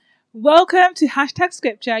Welcome to Hashtag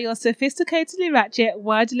Scripture, your sophisticatedly ratchet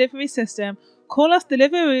word delivery system. Call us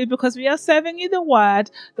Deliveroo because we are serving you the word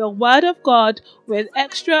of God, with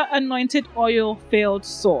extra anointed oil-filled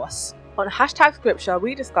sauce. On Hashtag Scripture,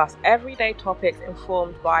 we discuss everyday topics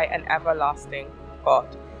informed by an everlasting God.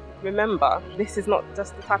 Remember, this is not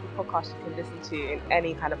just the type of podcast you can listen to in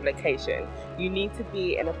any kind of location. You need to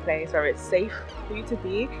be in a place where it's safe for you to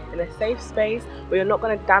be, in a safe space where you're not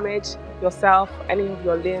going to damage yourself, any of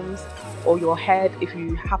your limbs, or your head if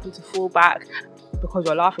you happen to fall back because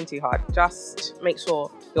you're laughing too hard. Just make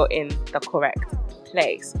sure you're in the correct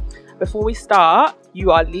place. Before we start,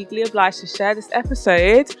 you are legally obliged to share this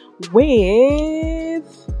episode with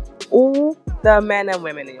all the men and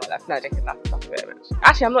women in your life. No, joking, that's a bit much.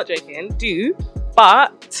 Actually, I'm not joking. Do,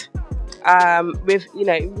 but with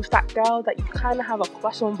that girl that you kind of have a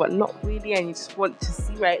crush on, but not really, and you just want to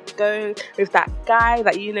see where it's going. With that guy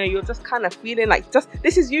that you're just kind of feeling like,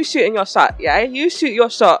 this is you shooting your shot. Yeah, you shoot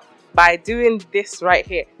your shot by doing this right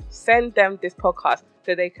here. Send them this podcast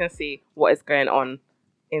so they can see what is going on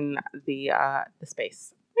in the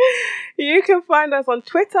space. You can find us on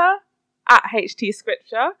Twitter at HT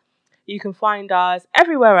Scripture. You can find us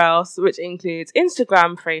everywhere else, which includes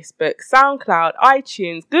Instagram, Facebook, SoundCloud,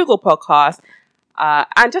 iTunes, Google Podcasts,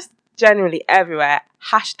 and just generally everywhere.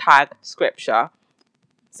 Hashtag Scripture.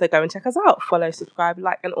 So go and check us out. Follow, subscribe,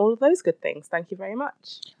 like, and all of those good things. Thank you very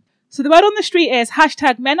much. So the word on the street is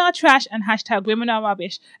hashtag men are trash and hashtag women are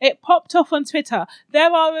rubbish. It popped off on Twitter.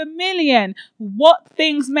 There are a million what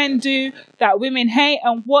things men do that women hate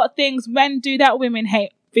and what things men do that women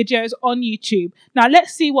hate videos on YouTube. Now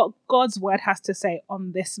let's see what God's word has to say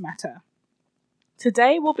on this matter.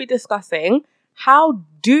 Today we'll be discussing how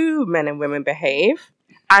do men and women behave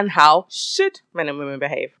and how should men and women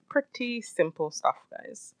behave. Pretty simple stuff,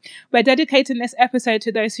 guys. We're dedicating this episode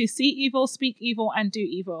to those who see evil, speak evil, and do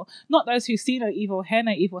evil. Not those who see no evil, hear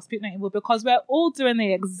no evil, speak no evil, because we're all doing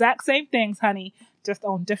the exact same things, honey, just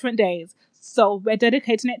on different days. So we're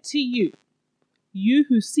dedicating it to you. You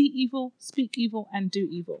who see evil, speak evil, and do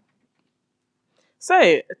evil.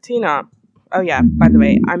 So, Tina, oh yeah, by the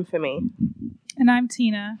way, I'm Femi. And I'm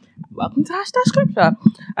Tina. Welcome to Hashtag Scripture.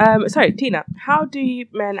 So, Tina, how do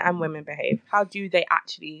men and women behave? How do they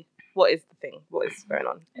actually, what is the thing? What is going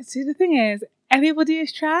on? See, the thing is, everybody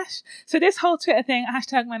is trash. So this whole Twitter thing,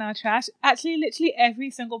 hashtag men are trash, actually literally every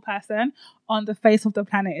single person on the face of the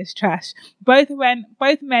planet is trash. Both men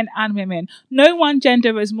and women. No one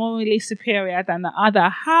gender is morally superior than the other.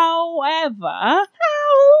 However,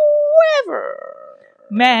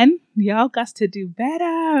 men, y'all got to do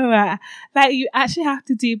better. Like, you actually have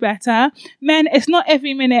to do better. Men, it's not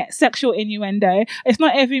every minute sexual innuendo. It's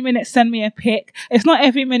not every minute send me a pic. It's not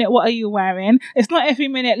every minute what are you wearing. It's not every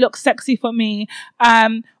minute look sexy for me.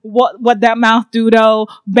 What that mouth do though?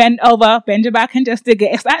 Bend over, bend your back and just dig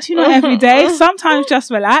it. It's actually not every day. Sometimes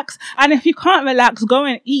just relax. And if you can't relax, go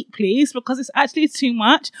and eat, please, because it's actually too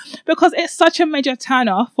much. Because it's such a major turn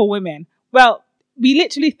off for women. Well, we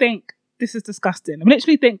literally think this is disgusting. I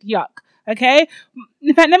literally think yuck. Okay?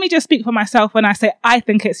 In fact, let me just speak for myself when I say I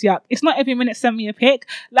think it's yuck. It's not every minute send me a pic.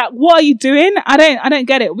 Like, what are you doing? I don't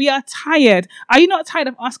get it. We are tired. Are you not tired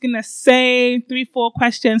of asking the same 3-4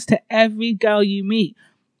 questions to every girl you meet?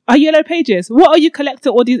 Are Yellow Pages? What are you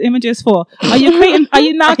collecting all these images for? Are you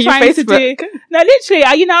now trying to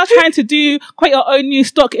do create your own new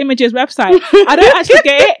stock images website? I don't actually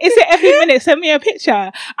get it. Is it every minute send me a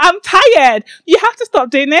picture? I'm tired. You have to stop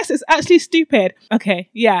doing this. It's actually stupid. Okay,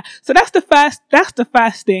 yeah. So that's the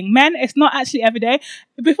first thing. Men, it's not actually every day.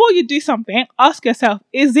 Before you do something, ask yourself,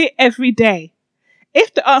 is it every day?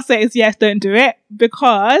 If the answer is yes, don't do it,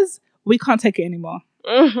 because we can't take it anymore.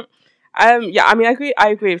 Yeah, I mean, I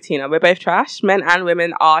agree with Tina. We're both trash. Men and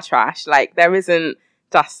women are trash. Like, there isn't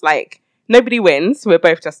just like, nobody wins. We're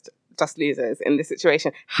both just losers in this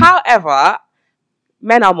situation. However,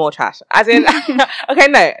 men are more trash. As in, okay,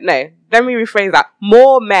 no. Let me rephrase that.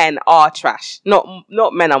 More men are trash. Not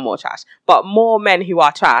men are more trash, but more men who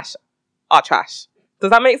are trash are trash. Does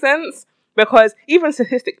that make sense? Because even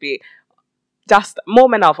statistically, just more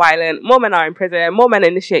men are violent, more men are in prison, more men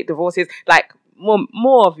initiate divorces. Like,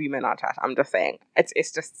 more of you men are trash. I'm just saying.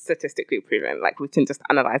 It's just statistically proven. Like, we can just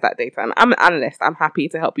analyze that data. And I'm an analyst. I'm happy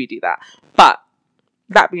to help you do that. But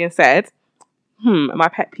that being said, my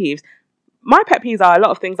pet peeves. My pet peeves are a lot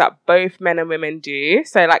of things that both men and women do.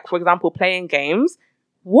 So, like, for example, playing games.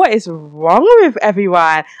 What is wrong with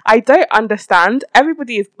everyone? I don't understand.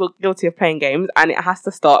 Everybody is guilty of playing games, and it has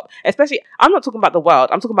to stop. Especially, I'm not talking about the world.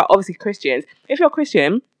 I'm talking about, obviously, Christians. If you're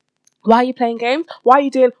Christian, why are you playing games? Why are you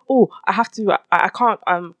doing, I can't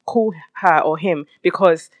call her or him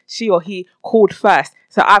because she or he called first.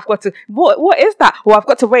 So I've got to, what is that? Well, I've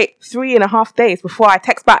got to wait 3.5 days before I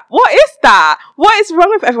text back. What is that? What is wrong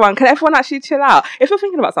with everyone? Can everyone actually chill out? If you're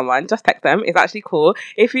thinking about someone, just text them. It's actually cool.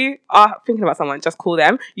 If you are thinking about someone, just call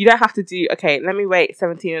them. You don't have to do, okay, let me wait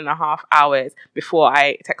 17.5 hours before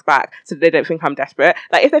I text back so they don't think I'm desperate.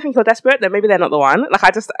 Like, if they think you're desperate, then maybe they're not the one. Like,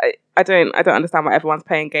 I don't understand why everyone's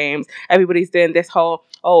playing games. Everybody's doing this whole,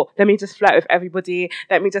 oh, let me just flirt with everybody.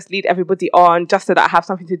 Let me just lead everybody on just so that I have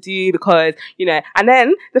something to do because, you know. And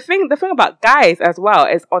then the thing about guys as well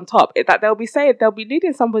is on top is that they'll be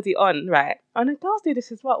leading somebody on, right? And the girls do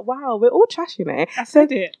this as well. Wow, we're all trash, you know. I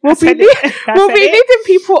said it. We'll be leading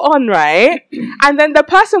people on, right? And then the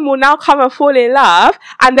person will now come and fall in love,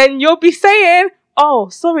 and then you'll be saying, oh,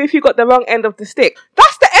 sorry if you got the wrong end of the stick.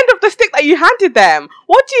 That's the end of the stick that you handed them.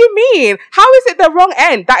 What do you mean? How is it the wrong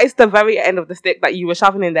end? That is the very end of the stick that you were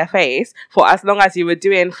shoving in their face for as long as you were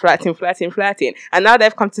doing flirting. And now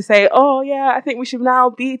they've come to say, oh yeah, I think we should now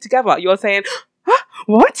be together. You're saying, huh?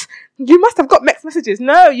 What? You must have got mixed messages.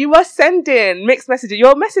 No, you were sending mixed messages.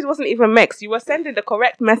 Your message wasn't even mixed. You were sending the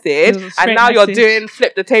correct message, and now you're doing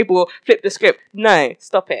flip the table, flip the script. No,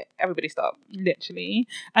 stop it. Everybody stop. Literally.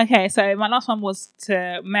 Okay, so my last one was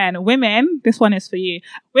to men. Women, this one is for you.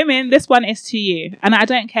 Women, this one is to you. And I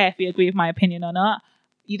don't care if you agree with my opinion or not.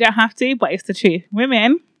 You don't have to, but it's the truth.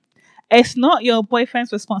 Women, it's not your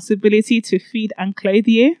boyfriend's responsibility to feed and clothe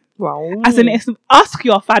you. Wow. As in, it's ask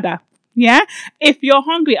your father. Yeah, if you're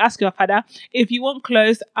hungry, ask your father. If you want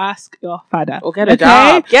clothes, ask your father. Or get a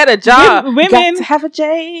job. Get a job. Women got to have a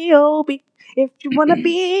J-O-B if you want to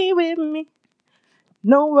be with me.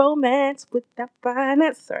 No romance without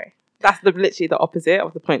finance. Sorry. That's literally the opposite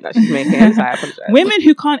of the point that she's making. So I apologize. Women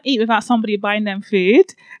who can't eat without somebody buying them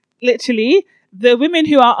food. Literally, the women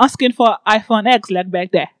who are asking for iPhone X, leg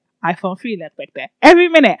back there. iPhone 3, leg back there. Every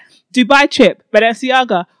minute. Dubai trip.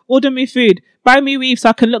 Balenciaga. Order me food. Buy me weave so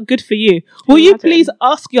I can look good for you. Will you please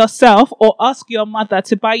ask yourself or ask your mother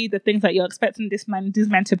to buy you the things that you're expecting these men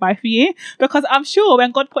to buy for you? Because I'm sure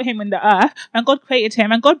when God put him in the earth, when God created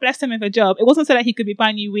him, and God blessed him with a job, it wasn't so that he could be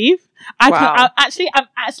buying you weave. I'm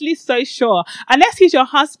actually so sure. Unless he's your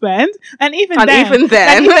husband, and even then,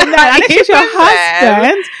 unless he's your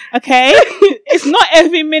husband, okay, it's not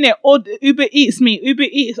every minute or Uber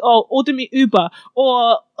Eats or order me Uber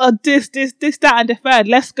or this, that, and the third.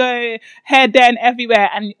 Let's go here, there, and everywhere,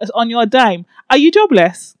 and it's on your dime. Are you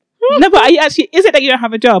jobless? No, but are you actually? Is it that you don't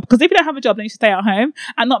have a job? Because if you don't have a job, then you should stay at home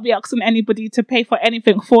and not be asking anybody to pay for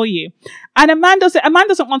anything for you. And a man doesn't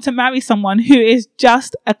want to marry someone who is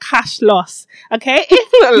just a cash loss. Okay,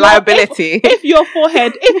 liability. If your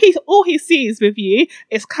forehead, all he sees with you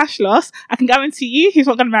is cash loss, I can guarantee you he's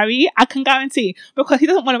not going to marry you. I can guarantee, because he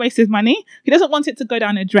doesn't want to waste his money. He doesn't want it to go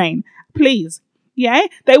down a drain. Please. Yeah,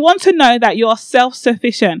 they want to know that you're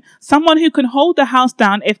self-sufficient, someone who can hold the house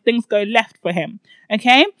down if things go left for him.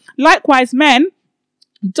 Okay. Likewise, men,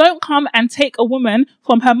 don't come and take a woman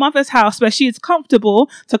from her mother's house where she is comfortable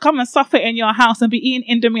to come and suffer in your house and be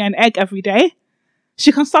eating Indomie and egg every day.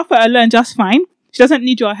 She can suffer alone just fine. She doesn't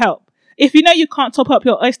need your help. If you know you can't top up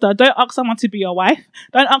your oyster, don't ask someone to be your wife.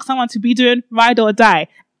 Don't ask someone to be doing ride or die.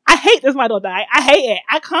 I hate this ride or die. I hate it.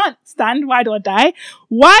 I can't stand ride or die.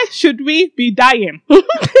 Why should we be dying?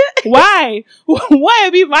 Why? Why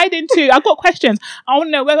are we riding to? I've got questions. I want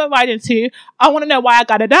to know where we're riding to. I want to know why I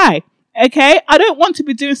gotta die. Okay? I don't want to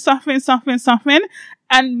be doing suffering.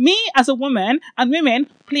 And me as a woman, and women,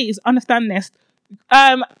 please understand this.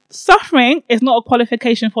 Suffering is not a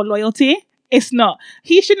qualification for loyalty. It's not.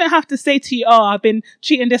 He shouldn't have to say to you, oh, I've been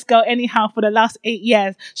treating this girl anyhow for the last 8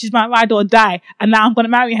 years. She's my ride or die. And now I'm going to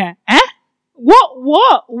marry her.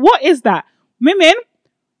 What is that? Women,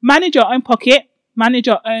 manage your own pocket. Manage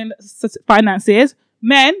your own finances.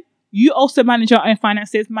 Men, you also manage your own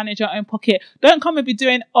finances. Manage your own pocket. Don't come and be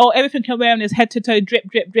doing, everything you're wearing is head to toe,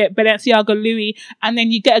 drip, Balenciaga, Louis. And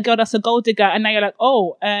then you get a girl that's a gold digger. And now you're like,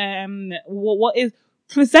 what is...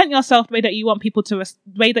 Present yourself the way that you want people to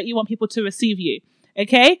receive you.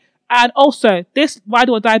 Okay? And also, this ride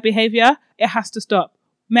or die behavior, it has to stop.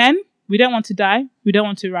 Men, we don't want to die. We don't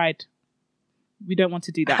want to ride. We don't want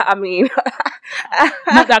to do that. I mean,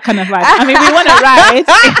 not that kind of ride. I mean, we want to ride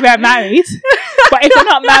if we're married. But if we're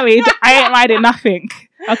not married, I ain't riding nothing.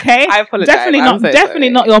 Okay? I apologize. Definitely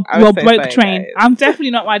not your broke train. Guys. I'm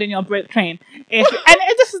definitely not riding your broke train.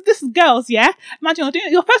 This is girls, yeah? Imagine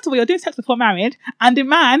first of all, you're doing sex before married, and the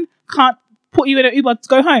man can't put you in an Uber to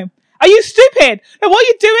go home. Are you stupid? Like, what are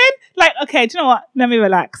you doing? Like, okay, do you know what? Let me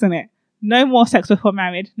relax, innit? No more sex before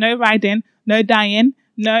married. No riding. No dying.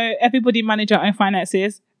 No, everybody manage your own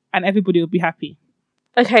finances, and everybody will be happy.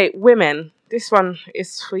 Okay, women, this one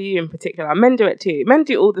is for you in particular. Men do it too. Men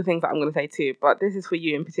do all the things that I'm going to say too, but this is for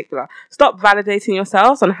you in particular. Stop validating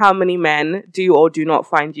yourselves on how many men do or do not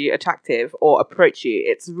find you attractive or approach you.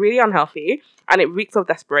 It's really unhealthy and it reeks of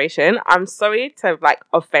desperation. I'm sorry to like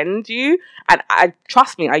offend you, and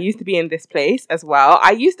trust me, I used to be in this place as well.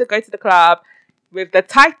 I used to go to the club with the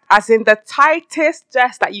tightest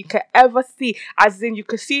dress that you could ever see, as in you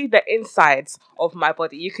could see the insides of my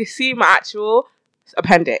body. You could see my actual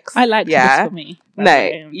appendix. I like this for me.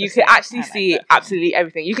 No, you can actually see absolutely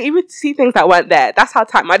everything. You can even see things that weren't there. That's how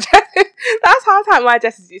tight my dress. That's how tight my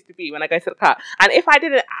dresses used to be when I go to the club. And if I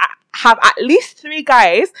didn't have at least 3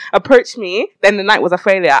 guys approach me, then the night was a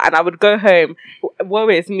failure, and I would go home. Woe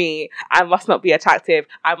is me. I must not be attractive.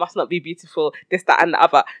 I must not be beautiful. This, that, and the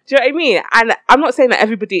other. Do you know what I mean? And I'm not saying that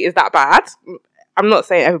everybody is that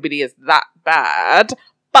bad.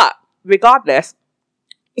 But regardless,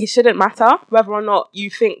 it shouldn't matter whether or not you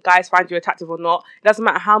think guys find you attractive or not. It doesn't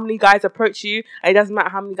matter how many guys approach you, and it doesn't matter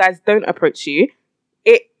how many guys don't approach you.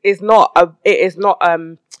 It is not a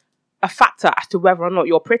factor as to whether or not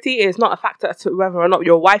you're pretty. It is not a factor as to whether or not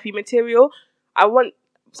you're wifey material. I want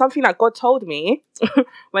something that God told me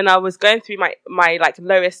when I was going through my like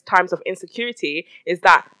lowest times of insecurity is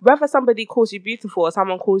that whether somebody calls you beautiful or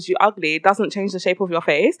someone calls you ugly doesn't change the shape of your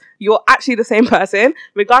face. You're actually the same person,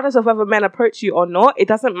 regardless of whether men approach you or not. It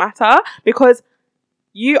doesn't matter, because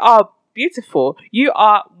you are beautiful. You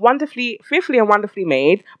are fearfully and wonderfully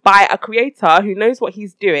made by a creator who knows what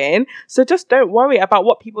he's doing. So just don't worry about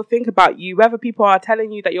what people think about you, whether people are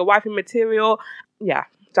telling you that you're wifey material. Yeah,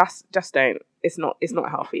 just don't. It's not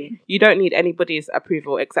healthy. You don't need anybody's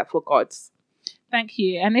approval except for God's. Thank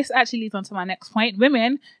you. And this actually leads on to my next point.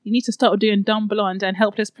 Women, you need to stop doing dumb blonde and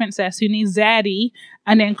helpless princess who needs zaddy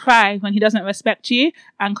and then cry when he doesn't respect you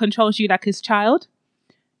and controls you like his child.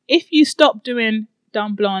 If you stop doing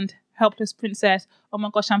dumb blonde, helpless princess, oh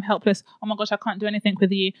my gosh, I'm helpless, oh my gosh, I can't do anything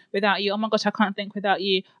without you, oh my gosh, I can't think without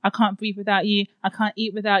you, I can't breathe without you, I can't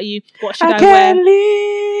eat without you, what should I can't wear? Live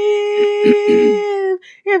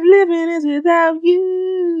if living is without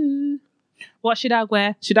you. What should I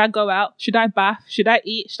wear? Should I go out? Should I bath? Should I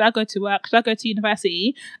eat? Should I go to work? Should I go to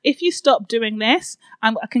university? If you stop doing this,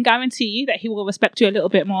 I can guarantee you that he will respect you a little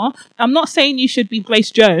bit more. I'm not saying you should be Grace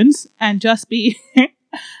Jones and just be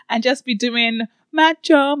doing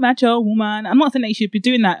macho woman. I'm not saying that you should be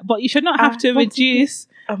doing that, but you should not have to reduce.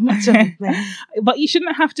 But you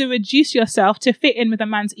shouldn't have to reduce yourself to fit in with a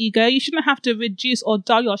man's ego. You shouldn't have to reduce or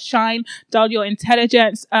dull your shine, dull your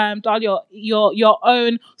intelligence, dull your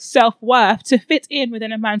own self-worth to fit in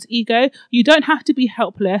within a man's ego. You don't have to be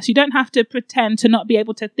helpless. You don't have to pretend to not be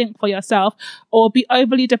able to think for yourself or be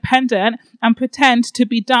overly dependent and pretend to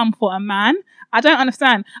be dumb for a man. I don't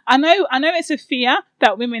understand. I know it's a fear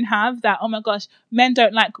that women have that, oh my gosh, men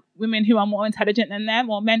don't like women who are more intelligent than them,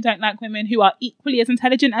 or men don't like women who are equally as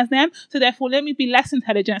intelligent as them. So therefore, let me be less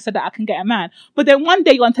intelligent so that I can get a man. But then one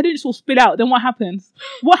day your intelligence will spill out. Then what happens?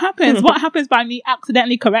 What happens? What happens by me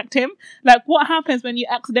accidentally correct him? Like, what happens when you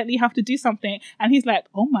accidentally have to do something and he's like,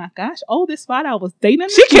 oh my gosh, all this while I was dating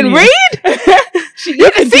She can read? You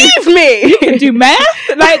deceived me. You can do math?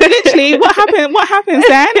 Like, literally, what happens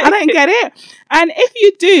then? I don't get it. And if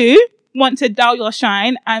you do want to dull your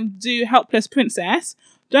shine and do helpless princess,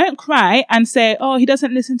 don't cry and say, oh, he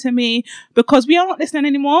doesn't listen to me, because we aren't listening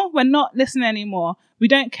anymore. We're not listening anymore. We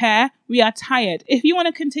don't care. We are tired. If you want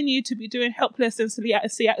to continue to be doing helpless in Seattle,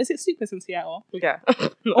 is it Sleepless in Seattle? Yeah.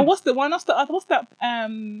 Or what's that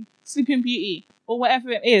Sleeping Beauty or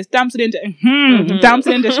whatever it is, damsel in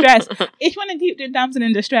distress. If you want to keep doing damsel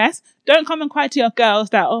in distress, don't come and cry to your girls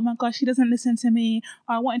that, oh my gosh, he doesn't listen to me.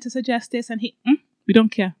 I wanted to suggest this and we don't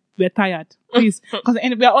care. We're tired, please, because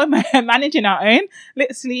we're all managing our own.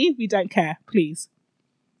 Literally, we don't care, please.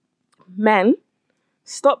 Men,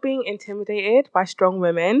 stop being intimidated by strong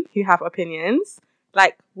women who have opinions.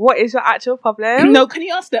 Like, what is your actual problem? No, can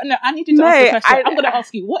you ask that? No, I need you to ask the question. I'm going to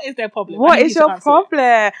ask you, what is their problem? What is your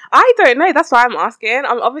problem? I don't know. That's why I'm asking.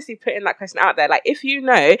 I'm obviously putting that question out there. Like, if you're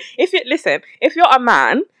a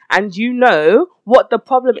man and you know what the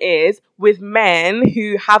problem is with men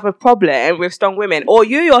who have a problem with strong women, or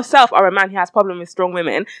you yourself are a man who has a problem with strong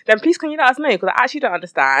women, then please can you let us know? Because I actually don't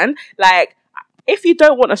understand. Like, if you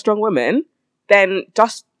don't want a strong woman, then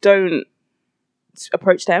just don't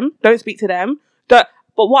approach them. Don't speak to them. But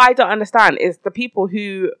what I don't understand is the people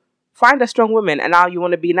who find a strong woman, and now you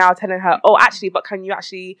want to be now telling her, oh, actually, but can you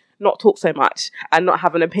actually not talk so much and not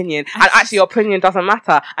have an opinion? And actually, your opinion doesn't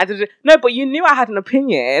matter. And no, but you knew I had an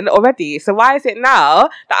opinion already. So why is it now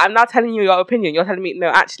that I'm now telling you your opinion? You're telling me, no,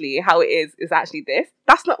 actually, how it is actually this.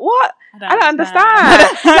 That's not what. I don't understand.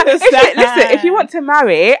 Listen, if you want to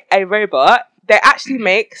marry a robot, they actually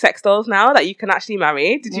make sex dolls now that you can actually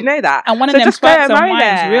marry. Did you know that? And one of them sparks and wine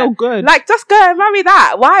is real good. Like, just go and marry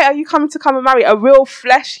that. Why are you coming and marry a real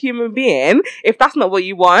flesh human being if that's not what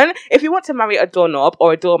you want? If you want to marry a doorknob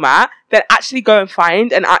or a doormat, then actually go and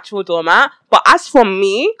find an actual doormat. But as for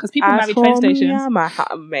me... Because people marry train stations.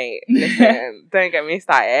 Mate, listen, don't get me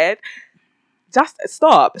started. Just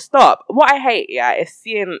stop. What I hate, is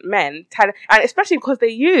seeing men and especially because they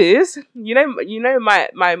use, you know,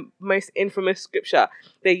 my most infamous scripture.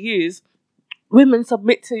 They use women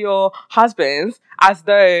submit to your husbands as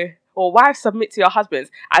though, or wives submit to your husbands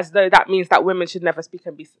as though that means that women should never speak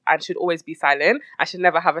and should always be silent and should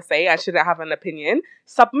never have a say and shouldn't have an opinion.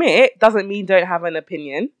 Submit doesn't mean don't have an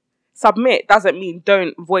opinion. Submit doesn't mean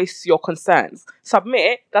don't voice your concerns.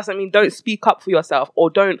 Submit doesn't mean don't speak up for yourself or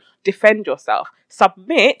don't defend yourself.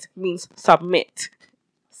 Submit means submit.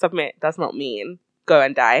 Submit does not mean go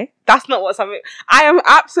and die. That's not what submit... I am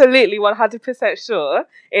absolutely 100% sure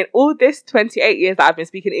in all this 28 years that I've been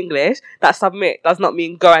speaking English that submit does not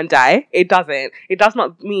mean go and die. It doesn't. It does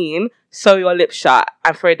not mean sew your lips shut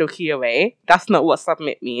and throw the key away. That's not what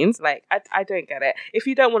submit means. Like, I don't get it. If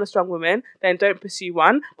you don't want a strong woman, then don't pursue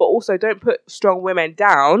one. But also don't put strong women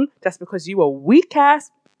down just because you are weak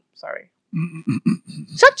ass... Sorry.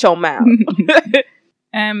 Shut your mouth.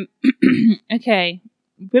 Okay.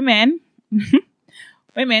 Women,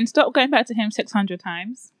 stop going back to him 600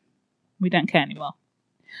 times. We don't care anymore.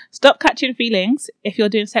 Stop catching feelings if you're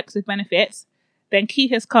doing sex with benefits. Then key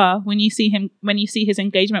his car when you see his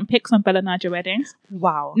engagement pics on Bella Naja weddings.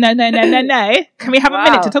 Wow. No. Can we have a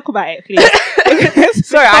minute to talk about it, please?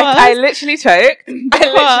 Sorry, I literally choked.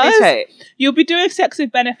 You'll be doing sex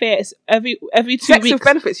with benefits every 2 weeks. Sex with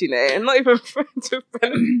benefits, and not even friends with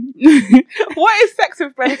benefits. What is sex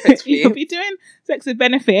with benefits, please? You'll be doing sex with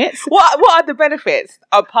benefits. What are the benefits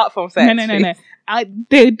apart from sex? No.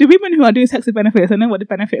 The women who are doing sex with benefits, I know what the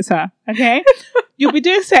benefits are, okay? You'll be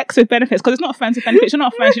doing sex with benefits because it's not friends with benefits. You're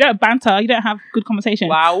not friends. You don't banter. You don't have good conversation.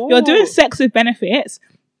 Wow. You're doing sex with benefits.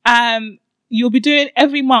 You'll be doing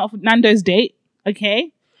every month Nando's date,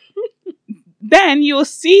 okay? Then you'll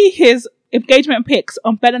see his engagement pics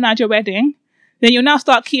on Bella Naja wedding. Then you'll now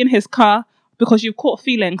start keying his car because you've caught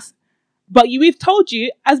feelings. But we've told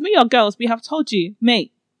you, as me or girls, we have told you,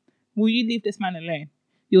 mate, will you leave this man alone?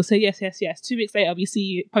 You'll say yes. 2 weeks later, we see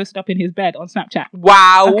you posted up in his bed on Snapchat.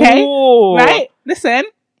 Wow. Okay? Right? Listen.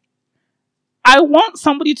 I want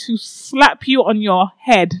somebody to slap you on your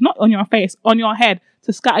head, not on your face, on your head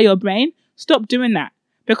to scatter your brain. Stop doing that.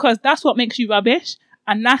 Because that's what makes you rubbish.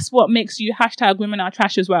 And that's what makes you # women are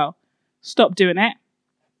trash as well. Stop doing it.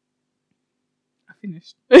 I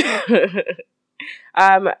finished.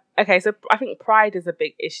 Okay, so I think pride is a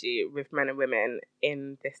big issue with men and women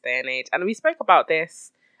in this day and age. And we spoke about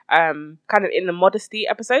this kind of in the modesty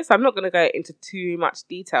episode, so I'm not going to go into too much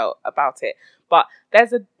detail about it. But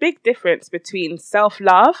there's a big difference between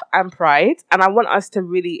self-love and pride, and I want us to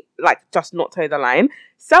really, just not toe the line.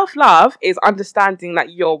 Self-love is understanding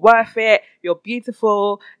that you're worth it, you're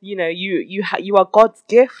beautiful, you are God's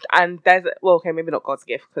gift, and maybe not God's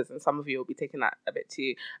gift, because some of you will be taking that a bit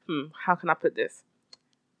too, how can I put this?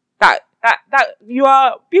 That you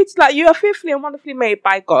are beautiful, you are fearfully and wonderfully made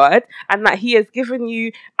by God, and that He has given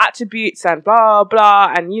you attributes and blah,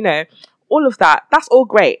 blah, and all of that. That's all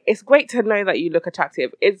great. It's great to know that you look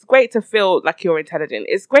attractive. It's great to feel like you're intelligent.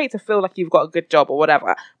 It's great to feel like you've got a good job or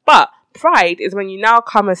whatever. But pride is when you now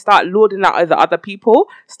come and start lording that over other people.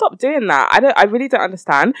 Stop doing that. I really don't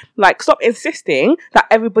understand. Stop insisting that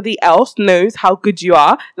everybody else knows how good you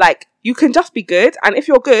are. You can just be good, and if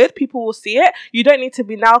you're good, people will see it. You don't need to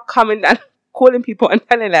be now coming and calling people and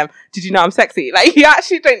telling them, did you know I'm sexy? You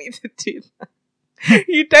actually don't need to do that.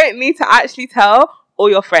 You don't need to actually tell all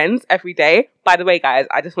your friends every day, by the way, guys,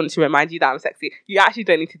 I just wanted to remind you that I'm sexy. You actually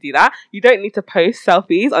don't need to do that. You don't need to post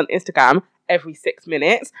selfies on Instagram every 6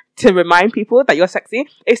 minutes to remind people that you're sexy.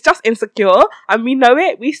 It's just insecure, and we know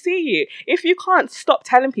it. We see you. If you can't stop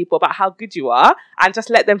telling people about how good you are and just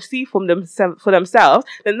let them see for themselves,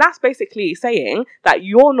 then that's basically saying that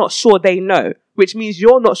you're not sure they know, which means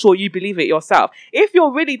you're not sure you believe it yourself. If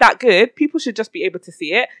you're really that good, people should just be able to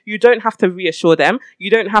see it. You don't have to reassure them. You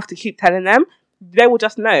don't have to keep telling them. They will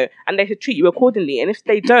just know, and they should treat you accordingly. And if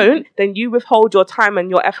they don't, then you withhold your time and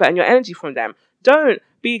your effort and your energy from them. Don't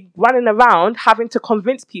be running around having to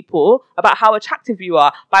convince people about how attractive you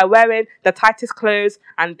are by wearing the tightest clothes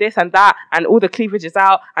and this and that and all the cleavage is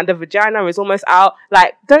out and the vagina is almost out.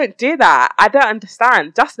 Like, don't do that. I don't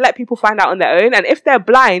understand. Just let people find out on their own. And if they're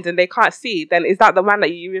blind and they can't see, then is that the man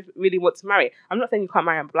that you really want to marry? I'm not saying you can't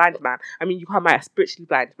marry a blind man. I mean, you can't marry a spiritually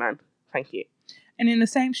blind man. Thank you. And in the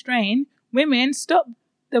same strain, women, stop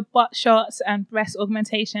the butt shots and breast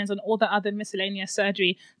augmentations and all the other miscellaneous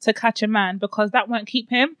surgery to catch a man, because that won't keep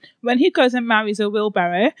him. When he goes and marries a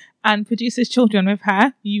wheelbarrow and produces children with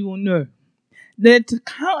her, you will know. The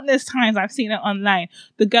countless times I've seen it online,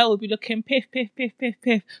 the girl will be looking piff, piff, piff, piff,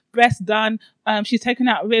 piff, breast done. She's taken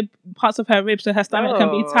out parts of her ribs so her stomach can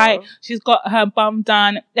be tight. She's got her bum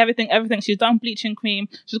done, everything. She's done bleaching cream.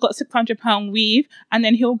 She's got £600 weave. And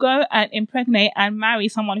then he'll go and impregnate and marry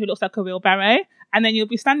someone who looks like a wheelbarrow. And then you'll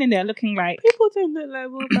be standing there looking like... People don't look like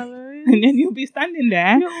wheelbarrows. And then you'll be standing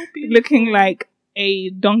there looking like a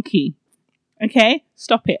donkey. Okay?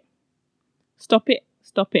 Stop it. Stop it.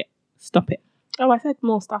 Stop it. Stop it. Oh, I said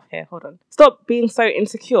more stuff here. Hold on. Stop being so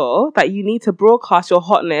insecure that you need to broadcast your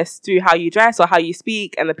hotness through how you dress or how you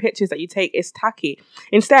speak, and the pictures that you take is tacky.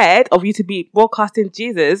 Instead of you to be broadcasting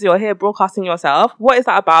Jesus, you're here broadcasting yourself. What is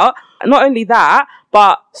that about? Not only that,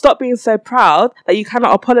 but stop being so proud that you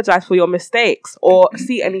cannot apologize for your mistakes or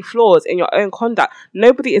see any flaws in your own conduct.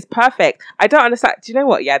 Nobody is perfect. I don't understand. Do you know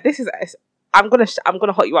what? Yeah, this is... I'm gonna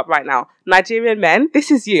hot you up right now. Nigerian men, this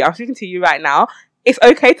is you. I'm speaking to you right now. It's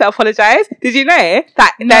okay to apologize. Did you know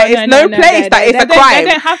that there is no place that is a crime?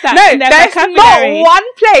 They don't have that. No, there's not one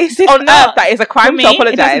place on earth that is a crime to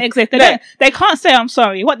apologize. It doesn't exist. They can't say I'm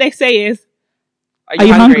sorry. What they say is, "Are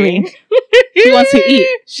you hungry? Do you want to eat?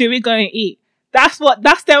 Should we go and eat?" That's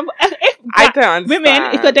them. I don't understand.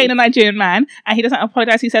 Women, if you're dating a Nigerian man and he doesn't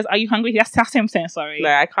apologize, he says, "Are you hungry?" That's him saying sorry. No,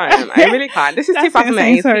 I can't. I really can't. This is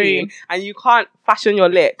 2018 and you can't fashion your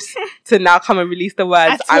lips to now come and release the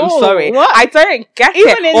words, "I'm sorry." What? I don't get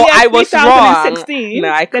Even it. Or I was wrong. 2016, no,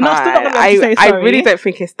 I can't. I really don't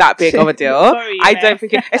think it's that big of a deal. I don't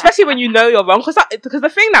think it, especially when you know you're wrong. Because the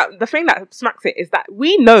thing that smacks it is that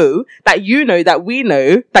we know that you know that we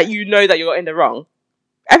know that you know that you're in the wrong.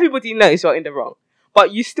 Everybody knows you're in the wrong,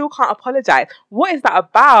 but you still can't apologize. What is that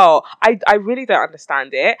about? I really don't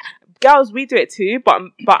understand it. Girls, we do it too,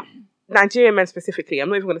 but Nigerian men specifically, I'm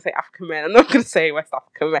not even going to say African men, I'm not going to say West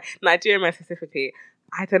African men, Nigerian men specifically,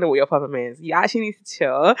 I don't know what your problem is. You actually need to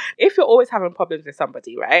chill. If you're always having problems with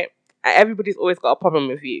somebody, right, and everybody's always got a problem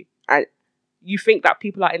with you, and you think that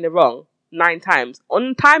people are in the wrong 9 times,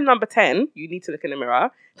 on time number 10, you need to look in the mirror.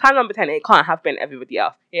 Time number 10, it can't have been everybody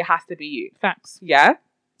else. It has to be you. Facts. Yeah?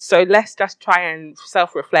 So let's just try and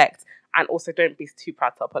self-reflect, and also don't be too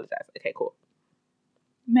proud to apologize. Okay, cool.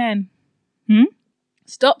 Men,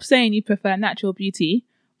 stop saying you prefer natural beauty,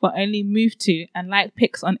 but only move to and like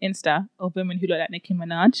pics on Insta of women who look like Nicki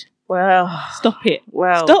Minaj. Well, stop it.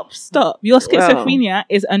 Well, stop. Your schizophrenia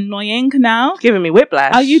is annoying now. It's giving me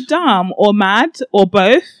whiplash. Are you dumb or mad or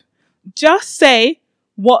both? Just say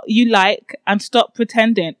what you like and stop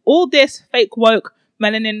pretending. All this fake woke,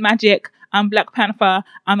 melanin magic, I'm Black Panther,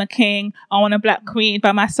 I'm a king, I want a black queen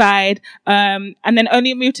by my side, and then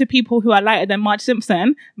only move to people who are lighter than Marge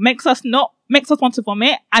Simpson makes us want to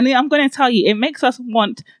vomit. And I'm going to tell you, it makes us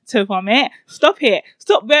want to vomit. Stop it.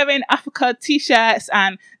 Stop wearing Africa t-shirts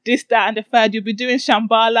and this, that, and the third. You'll be doing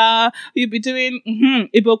Shambhala. You'll be doing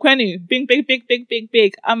Ibokwenu.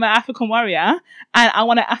 Big. I'm an African warrior, and I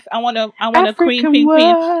want a queen,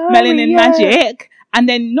 melanin magic. And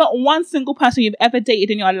then not one single person you've ever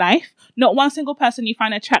dated in your life, not one single person you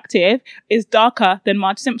find attractive is darker than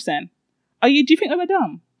Marge Simpson. Do you think we're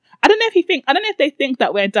dumb? I don't know if they think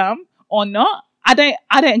that we're dumb or not. I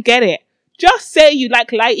don't get it. Just say you like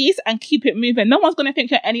lighties and keep it moving. No one's going to think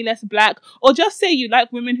you're any less black. Or just say you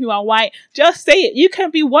like women who are white. Just say it. You can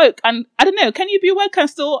be woke. And I don't know, can you be woke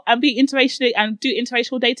and be interracial and do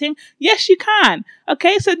interracial dating? Yes, you can.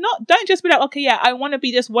 Okay, so don't just be like, okay, yeah, I want to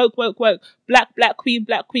be just woke. Black queen,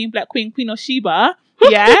 Queen of Sheba.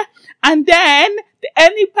 Yeah. And then the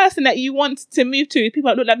only person that you want to move to is people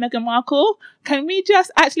that look like Meghan Markle. Can we just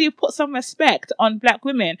actually put some respect on black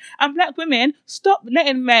women? And black women, stop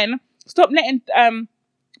letting men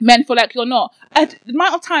feel like you're not. The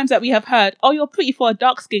amount of times that we have heard, "Oh, you're pretty for a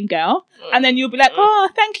dark-skinned girl," and then you'll be like, "Oh,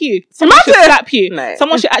 thank you." Someone should slap you. No.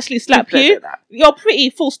 Someone should actually slap you. You're pretty,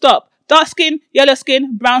 full stop. Dark skin, yellow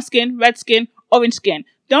skin, brown skin, red skin, orange skin.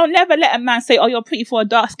 Don't never let a man say, "Oh, you're pretty for a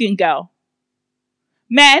dark-skinned girl."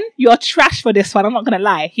 Men, you're trash for this one. I'm not going to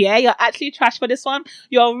lie. Yeah, you're actually trash for this one.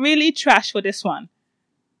 You're really trash for this one.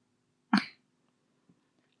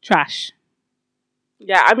 Trash.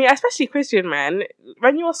 Yeah, I mean, especially Christian men,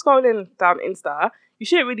 when you're scrolling down Insta, you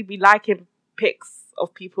shouldn't really be liking pics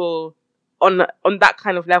of people on that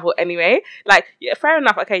kind of level anyway. Like, yeah, fair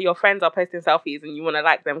enough, okay, your friends are posting selfies and you want to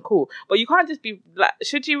like them, cool. But you can't just be like,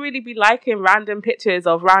 should you really be liking random pictures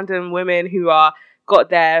of random women who are got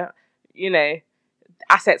their,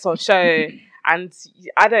 assets on show? And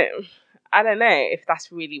I don't know if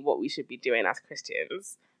that's really what we should be doing as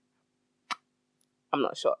Christians. I'm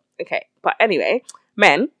not sure. Okay, but anyway,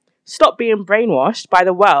 men, stop being brainwashed by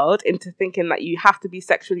the world into thinking that you have to be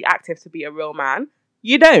sexually active to be a real man.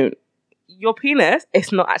 You don't. Your penis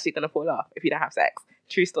is not actually going to fall off if you don't have sex.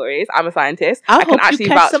 True stories. I'm a scientist. I can actually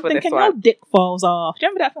vouch for this one. Your dick falls off. Do you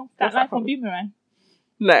remember that film? That line from Boomerang?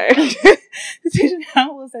 No.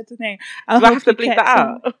 How was that name? Do I have to bleep that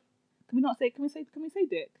out? Can we not say? Can we say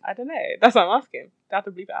dick? I don't know. That's what I'm asking. Do I have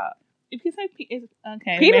to bleep it out? If you say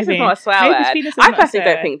okay, penis maybe. is not a swear word. I personally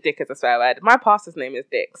don't think dick is a swear word. My pastor's name is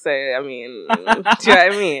Dick, so I mean, do you know what I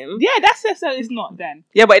mean? Yeah, that's it. So it's not then.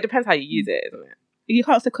 Yeah, but it depends how you use it, isn't it? You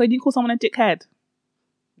can't say. Could you call someone a dickhead?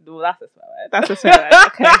 Well, that's a swear word. That's a swear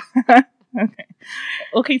word. Okay.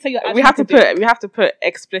 Okay. So you're. We have to put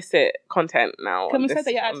explicit content now. Can we say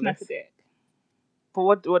that you're acting like a dick?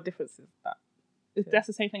 But what difference is that? That's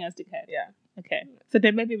the same thing as dickhead. Yeah. Okay. So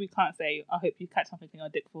then maybe we can't say, I hope you catch something and your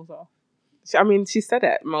dick falls off. I mean, she said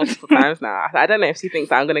it multiple times now. I don't know if she thinks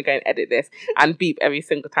that I'm going to go and edit this and beep every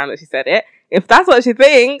single time that she said it. If that's what she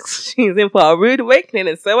thinks, she's in for a rude awakening,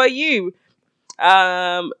 and so are you.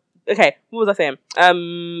 Okay, what was I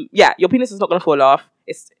saying? Yeah, your penis is not going to fall off.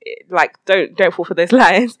 Don't fall for those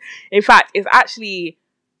lies. In fact, it's actually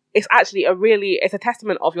a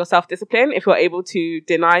testament of your self-discipline if you're able to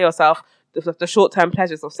deny yourself the short-term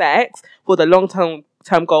pleasures of sex for the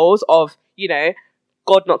long-term goals of,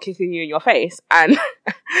 God not kicking you in your face and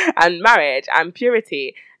marriage and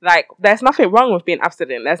purity. Like, there's nothing wrong with being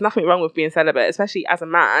abstinent. There's nothing wrong with being celibate, especially as a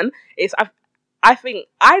man. I think,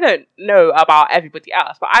 I don't know about everybody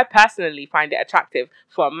else, but I personally find it attractive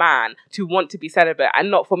for a man to want to be celibate and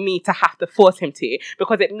not for me to have to force him to,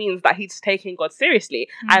 because it means that he's taking God seriously.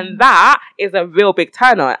 And that is a real big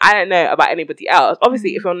turn on. I don't know about anybody else.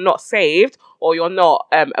 Obviously, if you're not saved or you're not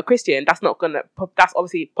a Christian, that's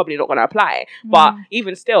obviously probably not going to apply. But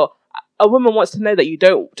even still, a woman wants to know that you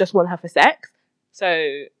don't just want her for sex.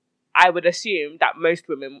 So I would assume that most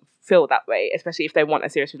women feel that way, especially if they want a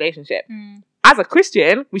serious relationship. As a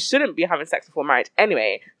Christian, we shouldn't be having sex before marriage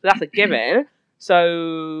anyway. So that's a given.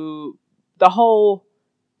 So the whole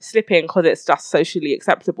slipping because it's just socially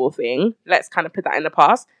acceptable thing, let's kind of put that in the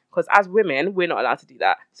past. Because as women, we're not allowed to do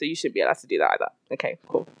that. So you shouldn't be allowed to do that either. Okay,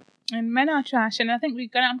 cool. And men are trash, and I think we're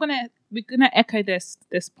gonna echo this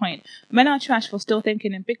point. Men are trash for still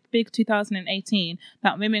thinking in big 2018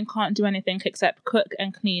 that women can't do anything except cook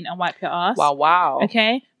and clean and wipe your ass. Wow.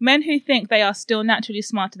 Okay, men who think they are still naturally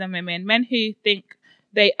smarter than women, men who think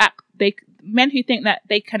men who think that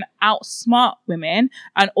they can outsmart women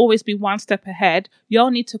and always be one step ahead.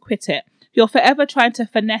 Y'all need to quit it. You're forever trying to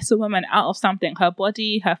finesse a woman out of something, her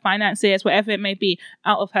body, her finances, whatever it may be,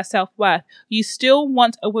 out of her self-worth. You still don't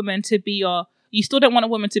want a woman to be your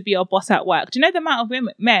boss at work. Do you know the amount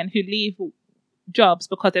of men who leave jobs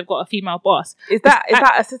because they've got a female boss? Is that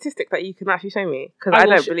a statistic that you can actually show me? Because I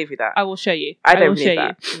don't believe you that. I will show you. I don't believe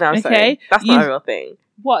that. No, I'm sorry. That's not a real thing.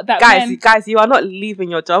 What? Guys, you are not leaving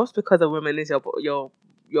your jobs because a woman is your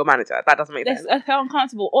manager. That doesn't make sense. They feel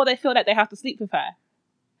uncomfortable, or they feel that they have to sleep with her.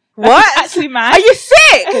 What? Actually, man. Are you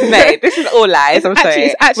sick? No, this is all lies. I'm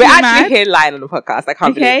sorry. We're actually here lying on the podcast. I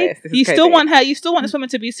can't believe this. You still want this woman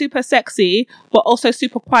to be super sexy, but also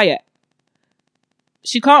super quiet.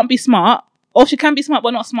 She can't be smart, or she can be smart,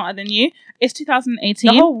 but not smarter than you. It's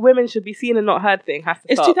 2018. The whole women should be seen and not heard thing has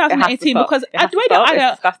to stop. It's 2018 because what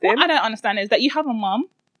I don't understand is that you have a mum.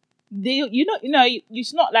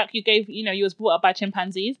 It's not like you was brought up by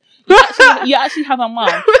chimpanzees. You actually have a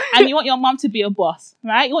mum, and you want your mum to be a boss,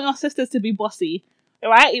 right? You want your sisters to be bossy,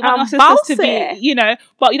 right? You want your sisters to be,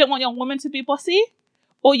 but you don't want your woman to be bossy,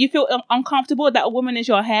 or you feel uncomfortable that a woman is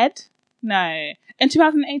your head. No, in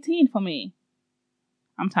 2018 for me,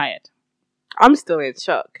 I'm tired. I'm still in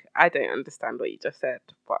shock. I don't understand what you just said,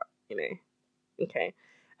 but okay.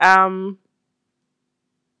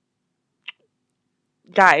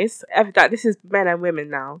 Guys, this is men and women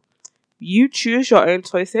now. You choose your own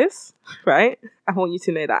choices, right? I want you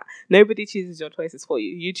to know that. Nobody chooses your choices for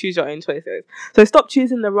you. You choose your own choices. So stop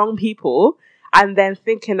choosing the wrong people and then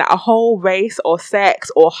thinking that a whole race or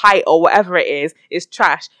sex or height or whatever it is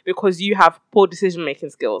trash because you have poor decision-making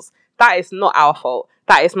skills. That is not our fault.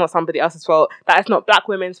 That is not somebody else's fault. That is not black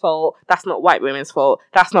women's fault. That's not white women's fault.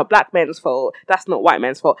 That's not black men's fault. That's not white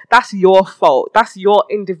men's fault. That's your fault. That's your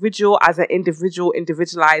individual as an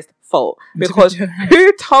individualized fault. Because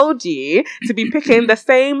who told you to be picking the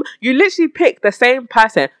same? You literally pick the same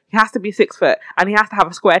person. He has to be 6 foot, and he has to have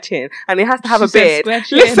a square chin, and he has to have a beard.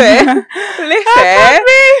 Listen,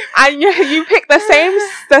 and you pick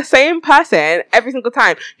the same person every single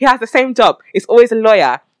time. He has the same job. It's always a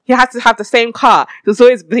lawyer. He has to have the same car. It's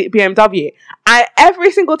always BMW. And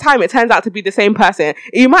every single time it turns out to be the same person.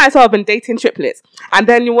 You might as well have been dating triplets. And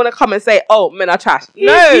then you want to come and say, oh, men are trash.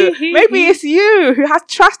 No, maybe it's you who has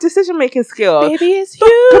trash decision-making skills. Maybe it's Stop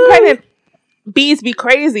you. complaining. Bees be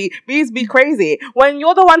crazy. Bees be crazy. When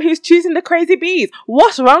you're the one who's choosing the crazy bees.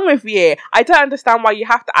 What's wrong with you? I don't understand why you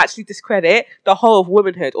have to actually discredit the whole of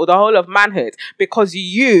womanhood or the whole of manhood because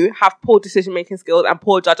you have poor decision-making skills and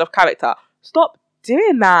poor judge of character. Stop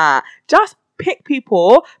doing that. Just pick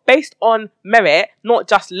people based on merit, not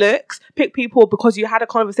just looks. Pick people because you had a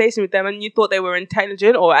conversation with them and you thought they were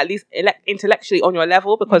intelligent or at least intellectually on your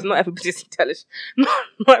level, because not everybody's intelligent.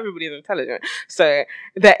 Not everybody's intelligent. So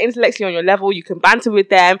they're intellectually on your level. You can banter with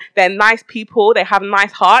them. They're nice people. They have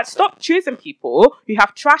nice hearts. Stop choosing people who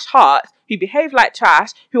have trash hearts, who behave like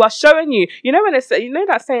trash, who are showing you. You know when it's, you know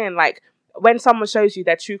that saying, like, when someone shows you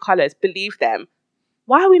their true colours, believe them.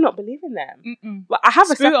 Why are we not believing them? Well, I have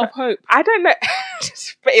Spirit of hope. I don't know.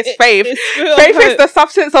 It's faith. It's Faith is the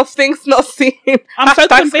substance of things not seen. I'm so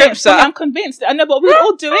convinced. I'm convinced. I know, but we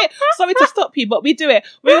all do it. Sorry to stop you, but we do it.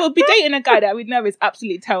 We will be dating a guy that we know is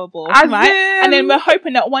absolutely terrible, right? And then we're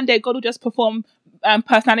hoping that one day God will just perform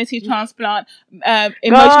personality transplant,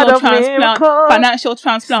 emotional transplant, financial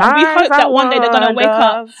transplant. We hope that one day they're going to wake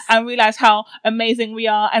up and realize how amazing we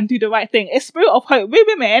are and do the right thing. It's spirit of hope. We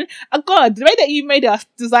women, God, the way that you made us,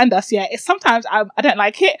 designed us, yeah, it's sometimes I don't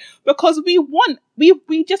like it because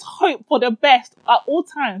we just hope for the best at all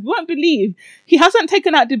times. We won't believe he hasn't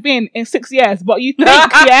taken out the bin in 6 years, but you think,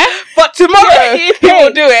 yeah? But tomorrow he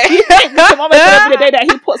will do it. You think tomorrow's going to be the day that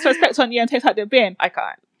he puts respect on you and takes out the bin. I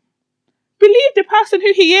can't. Believe the person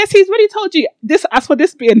who he is. He's already told you this. As for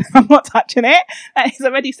this bin, I'm not touching it. And he's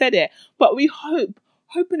already said it. But we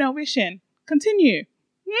hoping and wishing. Continue.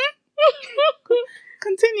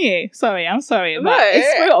 Continue. Sorry, I'm sorry. But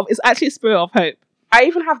it's actually spirit of hope.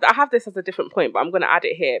 I have this as a different point, but I'm going to add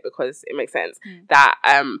it here because it makes sense. That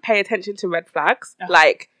pay attention to red flags.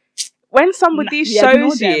 Like when somebody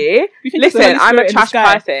shows you, listen, I'm a trash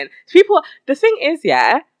person. People. The thing is,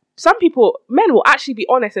 yeah. Some people, men will actually be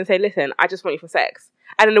honest and say, listen, I just want you for sex.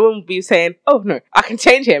 And then the woman will be saying, oh no, I can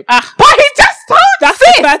change him. But he just told that's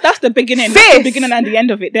the beginning. That's the beginning and the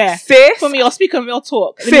end of it there. Sis. For me, you're speaking real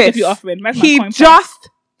talk. Let me give you offering. He just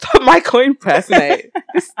took my coin purse, mate.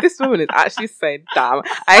 This woman is actually so dumb.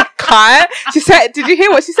 I can't. She said, did you hear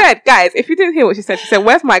what she said? Guys, if you didn't hear what she said,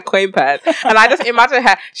 where's my coin purse? And I just imagine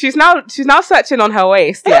her, she's now searching on her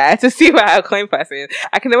waist, yeah, to see where her coin purse is.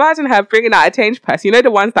 I can imagine her bringing out a change purse. You know the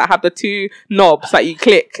ones that have the 2 knobs that you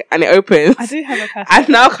click and it opens? I do have a purse. And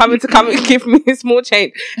now coming to come and give me a small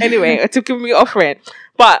change. Anyway, to give me offering.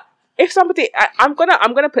 But if somebody, I'm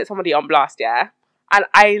gonna put somebody on blast, yeah? And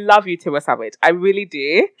I love you, Tiwa Savage. I really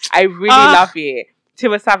do. I really love you.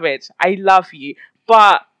 Tiwa Savage, I love you.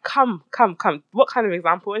 But come. What kind of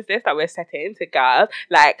example is this that we're setting to girls?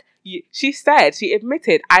 Like, she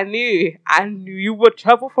admitted, I knew you were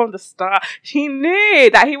trouble from the start. She knew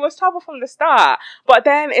that he was trouble from the start. But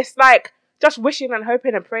then it's like, just wishing and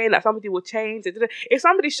hoping and praying that somebody will change. If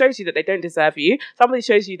somebody shows you that they don't deserve you, somebody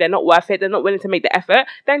shows you they're not worth it, they're not willing to make the effort,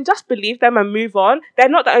 then just believe them and move on. They're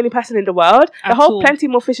not the only person in the world. The whole plenty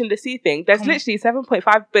more fish in the sea thing. There's literally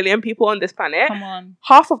 7.5 billion people on this planet. Come on.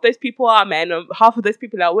 Half of those people are men and half of those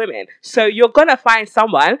people are women. So you're gonna find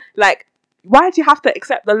someone like, why do you have to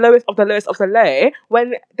accept the lowest of the lowest of the low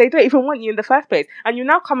when they don't even want you in the first place? And you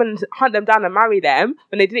now come and hunt them down and marry them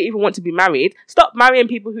when they didn't even want to be married. Stop marrying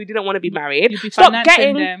people who didn't want to be married. Stop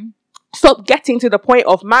getting to the point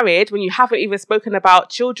of marriage when you haven't even spoken about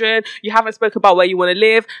children. You haven't spoken about where you want to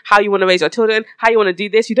live, how you want to raise your children, how you want to do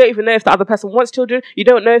this. You don't even know if the other person wants children. You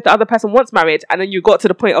don't know if the other person wants marriage. And then you got to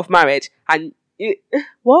the point of marriage and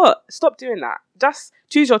what? Stop doing that. Just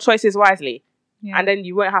choose your choices wisely. Yeah. And then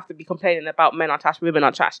you won't have to be complaining about men are trash, women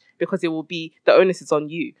are trash, because it will be, the onus is on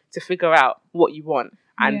you to figure out what you want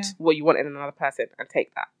and what you want in another person and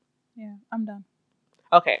take that. Yeah, I'm done.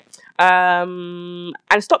 Okay. And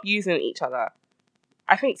stop using each other.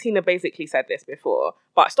 I think Tina basically said this before,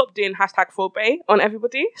 but stop doing #4bae on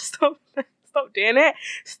everybody. Stop doing it.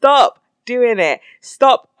 Stop doing it.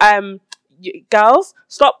 Stop. girls,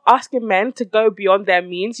 stop asking men to go beyond their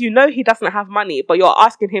means. You know he doesn't have money, but you're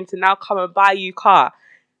asking him to now come and buy you car.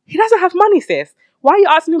 He doesn't have money, sis. Why are you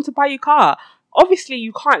asking him to buy you car? Obviously,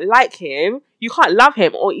 you can't like him, you can't love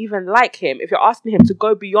him or even like him if you're asking him to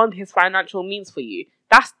go beyond his financial means for you.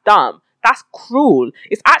 That's dumb. That's cruel.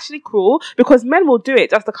 It's actually cruel because men will do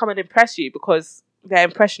it just to come and impress you because they're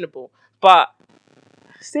impressionable. But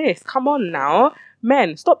sis, come on now.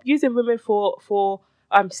 Men, stop using women for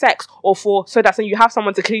sex or so that you have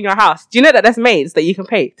someone to clean your house. Do you know that there's maids that you can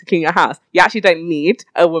pay to clean your house? You actually don't need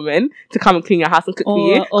a woman to come and clean your house and cook for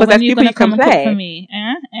you because there's people you can pay.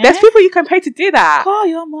 There's people you can pay to do that. Call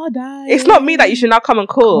your mother. It's not me that you should now come and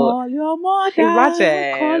call. Call your mother.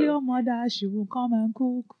 Imagine. Call your mother. She will come and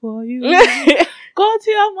cook for you. Go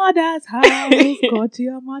to your mother's house. Go to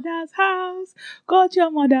your mother's house. Go to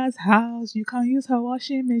your mother's house. You can use her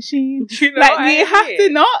washing machine. You know you have to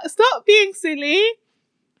not stop being silly.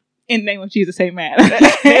 In the name of Jesus, amen.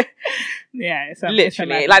 Yeah, it's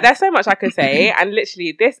literally. Like, there's so much I could say, and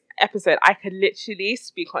literally, this episode, I could literally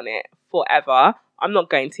speak on it forever. I'm not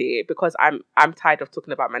going to because I'm tired of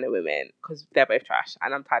talking about men and women because they're both trash,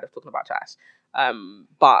 and I'm tired of talking about trash.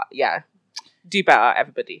 But yeah, do better,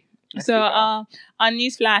 everybody. So our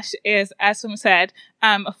newsflash is, as someone said,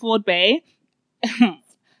 Ford Bay.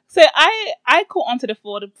 So I caught onto the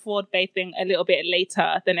Ford Bay thing a little bit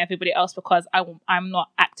later than everybody else because I'm not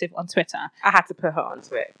active on Twitter. I had to put her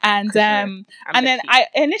onto it. And then I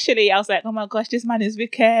was like, oh my gosh, this man is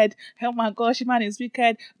wicked. Oh my gosh, this man is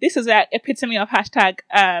wicked. This is like epitome of hashtag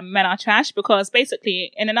men are trash because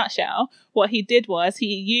basically, in a nutshell, what he did was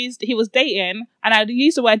he was dating, and I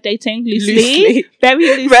use the word dating loosely. Very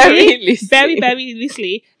loosely. Very, very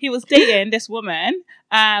loosely. He was dating this woman,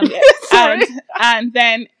 and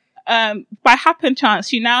then by happen chance,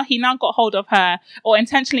 he now got hold of her, or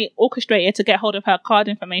intentionally orchestrated to get hold of her card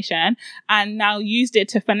information, and now used it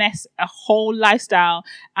to finesse a whole lifestyle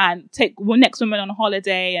and take next woman on a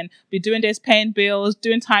holiday and be doing this, paying bills,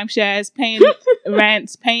 doing timeshares, paying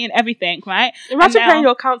rents, paying everything, right? Imagine paying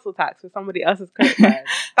your council tax with somebody else's credit card.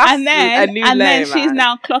 Then she's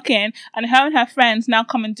now clocking, and her and her friends now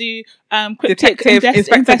come and do Detective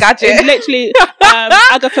Inspector Gadget, literally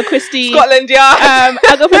Agatha Christie, Scotland Yard,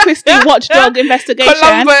 Agatha Christie watchdog investigation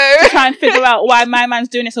Columbo. to try and figure out why my man's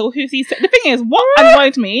doing this or who's he. The thing is, what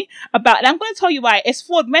annoyed me about, and I'm going to tell you why, it's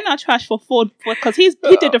Ford. Men are trash for Ford because he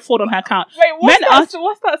did the fraud on her account. Wait, what's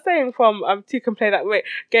that saying from Two Can Play That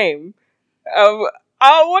Game?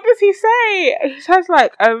 What does he say? He says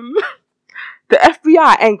like the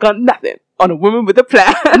FBI ain't got nothing on a woman with a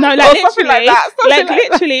plan. No, like something like that.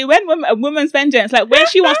 Literally, when a woman's vengeance, like when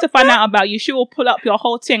she wants to find out about you, she will pull up your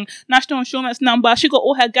whole thing, national insurance number. She got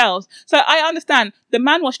all her girls. So I understand the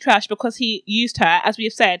man was trash because he used her. As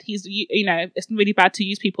we've said, it's really bad to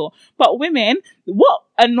use people. But women, what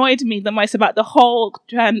annoyed me the most about the whole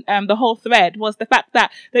thread was the fact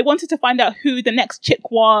that they wanted to find out who the next chick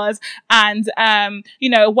was, and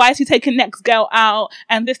why is he taking next girl out,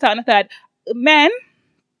 and this, that, and the third. Men,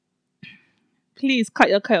 please cut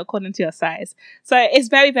your coat according to your size. So it's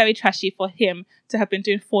very, very trashy for him to have been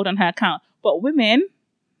doing fraud on her account. But women,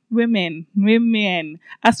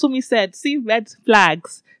 as Sumi said, see red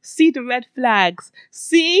flags. See the red flags.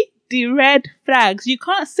 See the red flags. You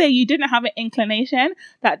can't say you didn't have an inclination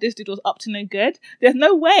that this dude was up to no good. There's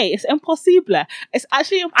no way. It's impossible. It's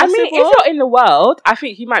actually impossible. I mean, if you're in the world, I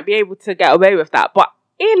think you might be able to get away with that. But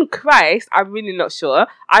in Christ, I'm really not sure.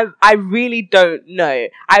 I really don't know.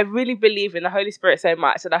 I really believe in the Holy Spirit so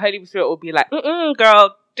much. So the Holy Spirit will be like,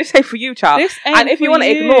 girl, this ain't for you, child. And if you want to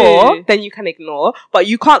ignore, then you can ignore. But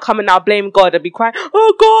you can't come and now blame God and be crying,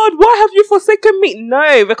 oh God, why have you forsaken me?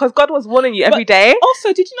 No, because God was warning you every day.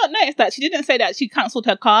 Also, did you not notice that she didn't say that she cancelled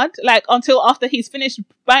her card, like, until after he's finished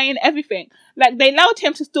buying everything? Like, they allowed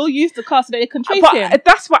him to still use the card so that they can trace him.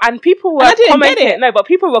 That's what, and people were commenting. No, but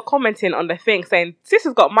people were commenting on the thing saying, sis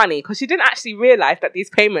has got money, because she didn't actually realise that these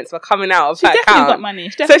payments were coming out of her account. She's definitely got money.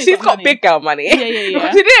 So she's got big girl money. Yeah.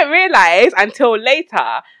 Because she didn't realise until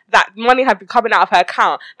later that money had been coming out of her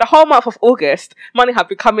account. The whole month of August, money had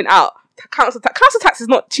been coming out. Council tax is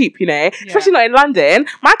not cheap, especially not in London.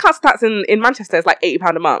 My council tax in Manchester is like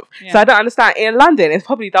 £80 a month. So I don't understand. In London, it's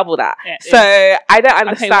probably double that. So I don't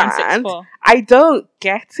understand. I don't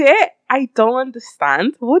get it. I don't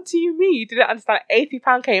understand. What do you mean? You didn't understand?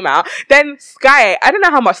 £80 came out. Then Sky, I don't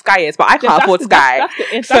know how much Sky is, but I can't afford Sky. That's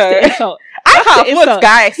the insult. I I can't afford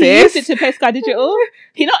Sky, sis. He used it to pay Sky Digital.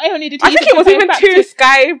 He not only did he I think it was even 2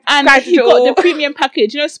 Sky and Sky he Digital. got the premium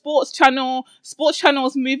package. You know, sports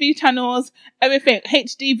channels, movie channels, everything,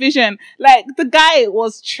 HD Vision. Like, the guy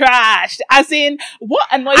was trashed. As in, what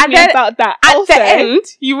annoyed me about that? At also, the end,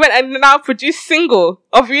 you went and now produced single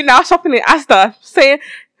of you now shopping in Asda, saying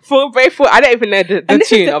full brave full. I don't even know the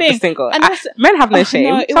tune of the single. Men have no shame.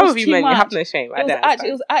 No, some of you men, you have no shame.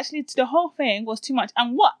 It was actually the whole thing was too much.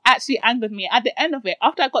 And what actually angered me at the end of it,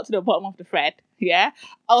 after I got to the bottom of the thread, I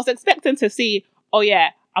was expecting to see, oh yeah,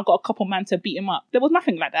 I got a couple man to beat him up. There was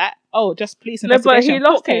nothing like that. Oh, just police investigation.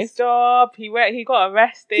 No, but he lost his job. He got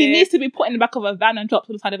arrested. He needs to be put in the back of a van and dropped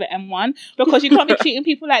to the side of an M1 because you can't be treating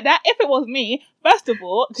people like that. If it was me, first of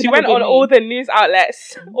all, she went on all the news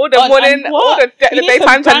outlets, all the morning, all the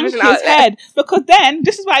daytime television outlets. Because then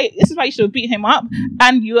this is why you should have beat him up,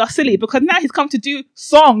 and you are silly because now he's come to do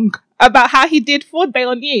song about how he did Ford Bay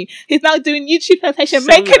on you. He's now doing YouTube presentation,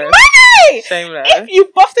 making money. Shameless. If you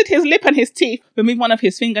busted his lip and his teeth, removed one of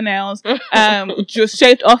his fingernails, just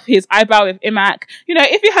shaved off his eyebrow with Imac,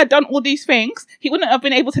 if you had done all these things, he wouldn't have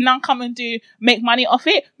been able to now come and make money off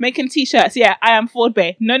it, making t-shirts. Yeah, I am Ford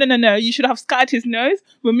Bay. No. You should have scattered his nose,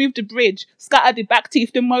 removed the bridge, scattered the back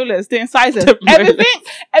teeth, the molars, the incisors, everything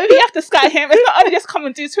you have to scatter him. It's not only just come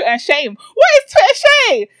and do Twitter and shame. What is Twitter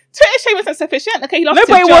shame? Twitter shame wasn't sufficient. Okay, he lost his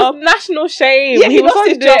job. No, but it was national shame. Yeah, he lost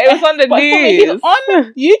his job. It was on the news. He's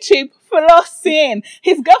on YouTube flossing.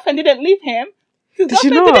 His girlfriend didn't leave him. Did she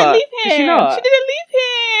not? She didn't leave him.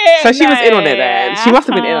 So she was in on it then. She must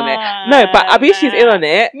have been in on it. No, but I mean she's in on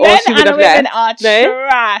it. Men or she would have and women left. are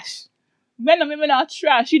trash. Men and women are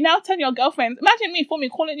trash. You now tell your girlfriends. Imagine me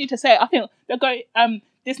calling you to say, I think they're going,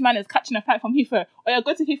 this man is catching a flight from Heathrow, or you're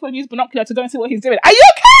going to Heathrow and use binocular to go and see what he's doing. Are you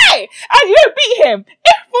okay? And you beat him.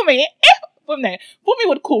 Fumi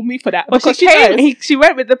would call me for that. But because she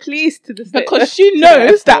went with the police to the state. Because she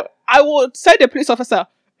knows that I would say to the police officer,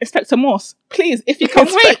 Inspector Morse, please, if you can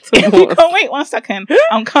wait 1 second,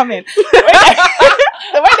 I'm coming.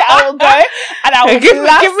 The way that I will go, and I will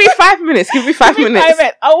give me 5 minutes. Give me 5 minutes.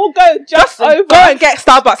 I will go over. Go and get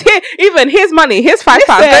Starbucks. Here's money. Here's £5.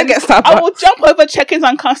 Go and get Starbucks. I will jump over check-ins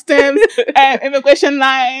and customs, immigration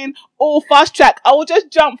line, all fast track. I will just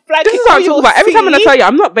jump. This is what I'm talking about. Every time I tell you,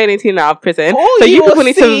 I'm not bailing Tina out of prison. So you people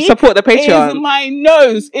need to support the Patreon.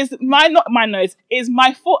 Is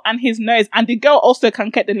my foot and his nose, and the girl also can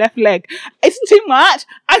get the left leg. It's too much.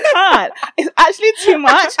 I can't. It's actually too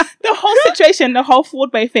much. The whole situation, the whole Ford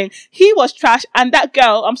Bay thing. He was trash, and that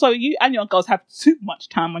girl. I'm sorry, you and your girls have too much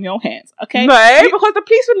time on your hands. Okay, no, because the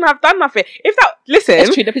police wouldn't have done nothing. If that, listen,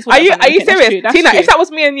 it's true, the police are you serious, That's Tina? true. If that was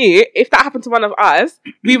me and you, if that happened to one of us,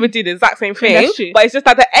 we would do the exact same thing. But it's just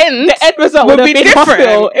that the end result would be different.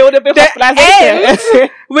 Hospital. It would have been the end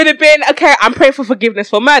would have been okay. I'm praying for forgiveness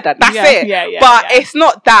for murder. That's it. But it's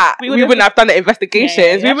not that we wouldn't have done the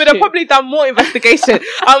investigations. We would have probably done more investigation.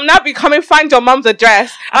 I'll now be coming find your mum's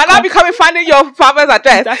address. I'll now be coming finding your father's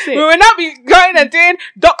address. That's it. We will now be going and doing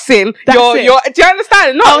doxing. Do you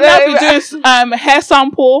understand? I'll now be doing hair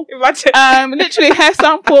sample. Imagine. Literally hair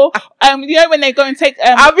sample. When they go and take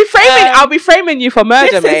I'll be framing you for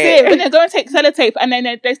murder, mate. When they go and take sellotape and then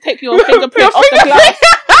they take your fingerprint off the glass.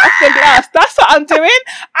 Off the glass. That's what I'm doing.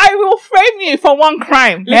 I will frame you for one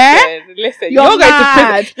crime. Listen. You're going to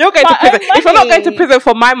prison. You're going to prison. If you're not going to prison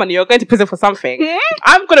for my money, you're going to prison for something.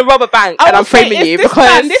 I'm going to rob a bank and I'm framing you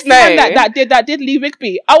because this man that did Lee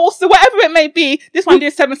Rigby. I will, so whatever it may be, this one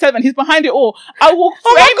did 7-7. He's behind it all. I will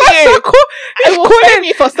frame you. So cool. I will frame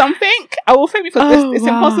you for something. I will frame you for this. It's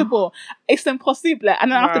impossible. It's impossible.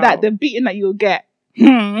 And then after that, the beating that you'll get.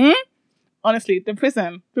 Honestly, the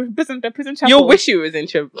prison chapel. You'll wish you was in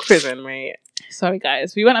prison, mate. Sorry,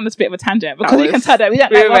 guys. We went on this bit of a tangent because you can tell that we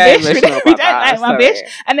don't like rubbish. We don't like rubbish.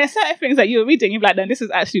 And there's certain things that you're reading, you're like, no, this is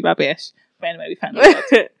actually rubbish. But anyway, we found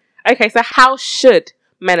it. Okay, so how should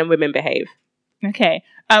men and women behave? Okay,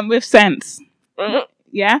 with sense.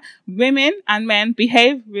 Yeah, women and men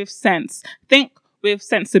behave with sense. Think with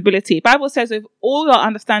sensibility. Bible says, with all your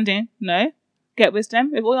understanding, get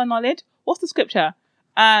wisdom. With all your knowledge, what's the scripture?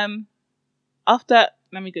 Let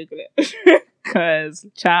me Google it because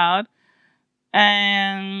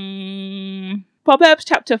Proverbs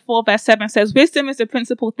chapter 4 verse 7 says, wisdom is the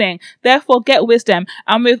principal thing. Therefore, get wisdom,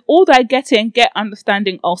 and with all thy getting, get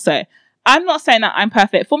understanding also. I'm not saying that I'm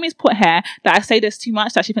perfect. For me's put here that I say this too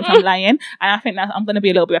much that she thinks I'm lying, and I think that I'm going to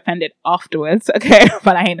be a little bit offended afterwards. Okay,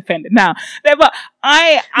 but I ain't offended now. No, but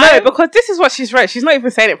because this is what she's wrote. She's not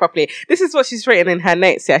even saying it properly. This is what she's written in her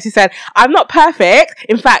notes. Yeah, she said, "I'm not perfect.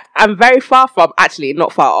 In fact, I'm very far from. Actually,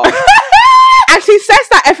 not far off." And And she says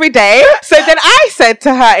that every day. So then I said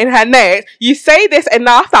to her in her notes, you say this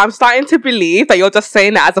enough that I'm starting to believe that you're just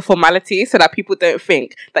saying that as a formality so that people don't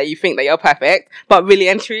think that you're perfect. But really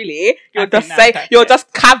and truly, you're just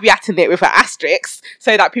caveating it with an asterisk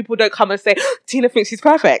so that people don't come and say, Tina thinks she's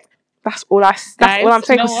perfect. That's all I'm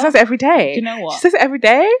saying, because she says it every day. Do you know what? She says it every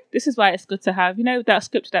day. This is why it's good to have, that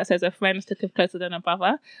scripture that says a friend sticketh closer than a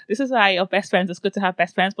brother. This is why your best friends, it's good to have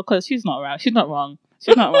best friends, because she's not wrong. She's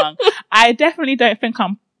not wrong. I definitely don't think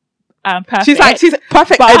I'm perfect. She's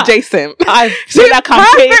perfect adjacent. I feel like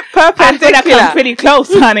I'm pretty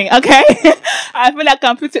close, honey. Okay, I feel like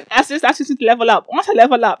I'm pretty. I just level up. Once I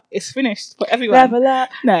level up, it's finished for everyone. Level up.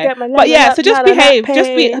 No, but yeah. So just behave.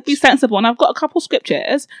 Just be sensible. And I've got a couple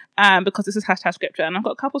scriptures, because this is # scripture, and I've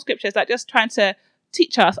got a couple scriptures that just trying to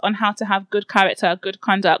teach us on how to have good character, good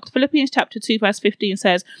conduct. Philippians chapter 2 verse 15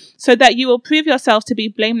 says, so that you will prove yourselves to be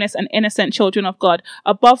blameless and innocent children of God,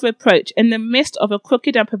 above reproach, in the midst of a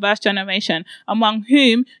crooked and perverse generation, among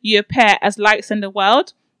whom you appear as lights in the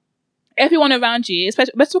world. Everyone around you,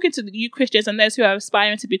 especially, we're talking to you Christians and those who are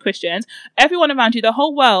aspiring to be Christians, everyone around you, the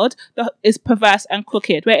whole world is perverse and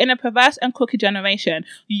crooked. We're in a perverse and crooked generation.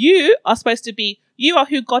 You are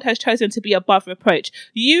who God has chosen to be above reproach.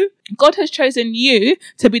 God has chosen you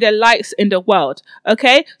to be the lights in the world.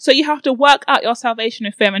 Okay? So you have to work out your salvation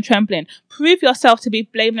with fear and trembling. Prove yourself to be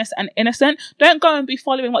blameless and innocent. Don't go and be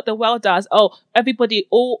following what the world does. Oh, everybody,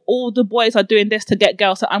 all the boys are doing this to get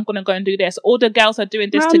girls, so I'm going to go and do this. All the girls are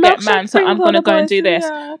doing this to get man, so I'm going to go and do this.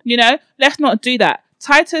 Let's not do that.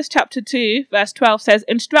 Titus chapter 2 verse 12 says,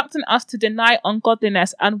 instructing us to deny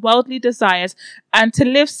ungodliness and worldly desires and to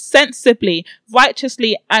live sensibly,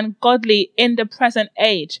 righteously and godly in the present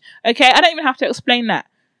age. Okay, I don't even have to explain that.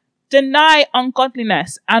 Deny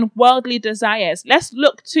ungodliness and worldly desires. Let's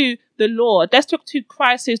look to the Lord. Let's look to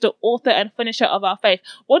Christ, who's the author and finisher of our faith.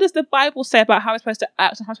 What does the Bible say about how we're supposed to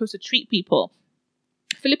act and how we're supposed to treat people?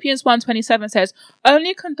 Philippians 1:27 says,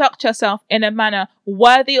 only conduct yourself in a manner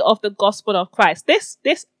worthy of the gospel of Christ. This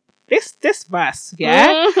verse,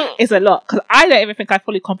 is a lot, because I don't even think I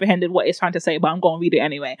fully comprehended what it's trying to say, but I'm going to read it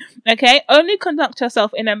anyway. Okay? Only conduct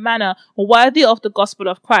yourself in a manner worthy of the gospel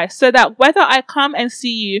of Christ, so that whether I come and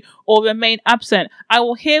see you or remain absent, I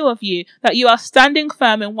will hear of you that you are standing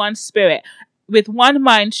firm in one spirit, with one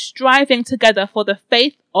mind, striving together for the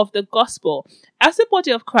faith of the gospel. As the body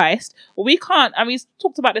of Christ, we can't, and we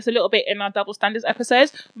talked about this a little bit in our double standards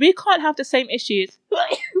episodes, we can't have the same issues.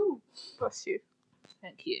 Bless you.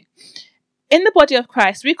 Thank you. In the body of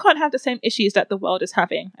Christ, we can't have the same issues that the world is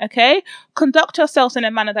having, okay? Conduct yourselves in a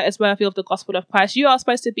manner that is worthy of the gospel of Christ. You are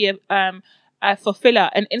supposed to be a fulfiller,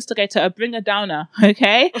 an instigator, a bringer downer,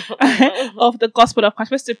 okay, of the gospel of Christ.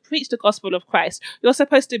 You're supposed to preach the gospel of Christ. You're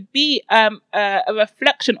supposed to be a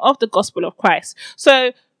reflection of the gospel of Christ.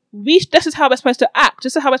 So this is how we're supposed to act.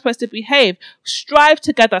 This is how we're supposed to behave. Strive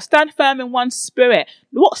together. Stand firm in one spirit.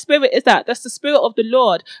 What spirit is that? That's the spirit of the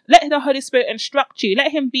Lord. Let the Holy Spirit instruct you.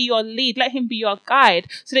 Let him be your lead. Let him be your guide,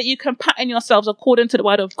 so that you can pattern yourselves according to the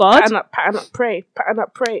word of God. Pattern up, pray. Pattern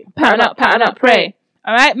up, pray. Pattern up, pray.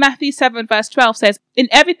 All right. Matthew 7 verse 12 says, in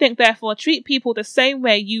everything, therefore, treat people the same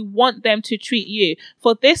way you want them to treat you.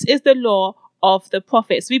 For this is the law of the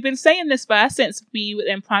prophets. We've been saying this verse since we were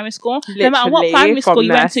in primary school. Literally, no matter what primary school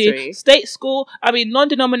you went nursery. to, state school,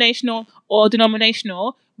 non-denominational or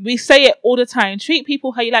denominational, we say it all the time. Treat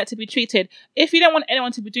people how you like to be treated. If you don't want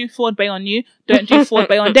anyone to be doing fraud bay on you, don't do fraud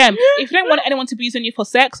bay on them. If you don't want anyone to be using you for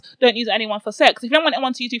sex, don't use anyone for sex. If you don't want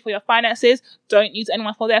anyone to use you for your finances, don't use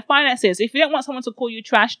anyone for their finances. If you don't want someone to call you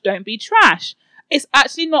trash, don't be trash. It's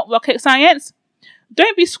actually not rocket science.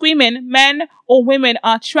 Don't be screaming men or women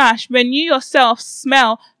are trash when you yourself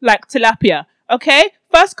smell like tilapia. Okay?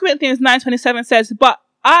 1 Corinthians 9:27 says, but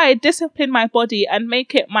I discipline my body and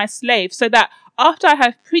make it my slave, so that after I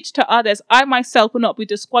have preached to others, I myself will not be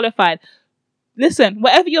disqualified. Listen,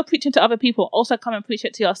 whatever you're preaching to other people, also come and preach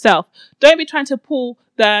it to yourself. Don't be trying to pull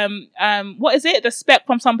the speck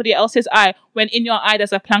from somebody else's eye when in your eye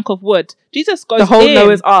there's a plank of wood. Jesus goes in. The whole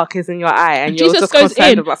Noah's Ark is in your eye, and you're just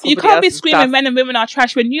concerned about somebody else's. You can't be screaming men and women are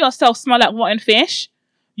trash when you yourself smell like rotten fish.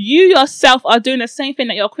 You yourself are doing the same thing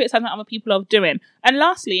that you're criticizing other people of doing. And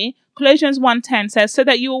lastly, Colossians 1:10 says, so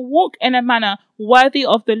that you will walk in a manner worthy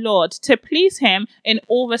of the Lord, to please him in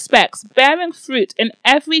all respects, bearing fruit in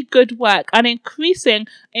every good work and increasing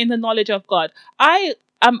in the knowledge of God. I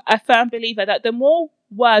am a firm believer that the more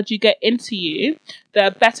word you get into you,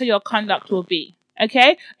 the better your conduct will be.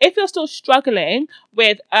 Okay? If you're still struggling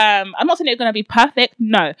with, I'm not saying you're going to be perfect,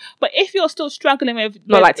 no. But if you're still struggling with...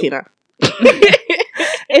 Not like Tina.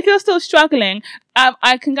 If you're still struggling,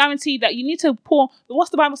 I can guarantee that you need to pour.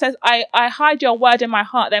 What's the Bible says? I hide your word in my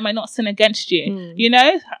heart that I may not sin against you. You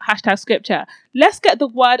know, hashtag scripture. Let's get the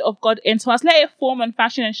word of God into us. Let it form and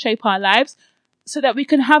fashion and shape our lives so that we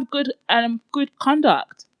can have good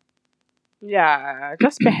conduct. Yeah,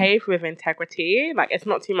 just behave with integrity. Like, it's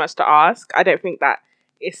not too much to ask. I don't think that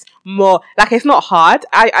it's more like, it's not hard.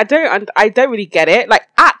 I don't really get it. Like,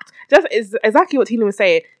 act. Just is exactly what Tina was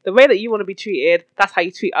saying. The way that you want to be treated, that's how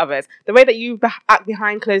you treat others. The way that you act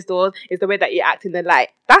behind closed doors is the way that you act in the light.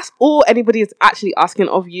 That's all anybody is actually asking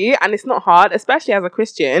of you. And it's not hard, especially as a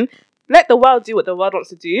Christian. Let the world do what the world wants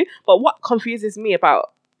to do. But what confuses me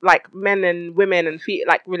about, like, men and women and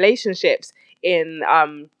like relationships in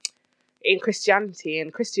Christianity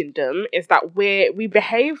and Christendom is that we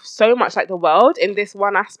behave so much like the world in this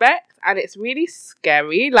one aspect, and it's really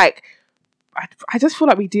scary. Like, I just feel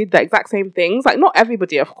like we do the exact same things. Like, not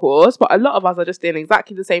everybody, of course, but a lot of us are just doing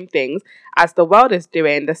exactly the same things as the world is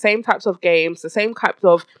doing. The same types of games, the same types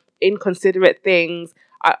of inconsiderate things.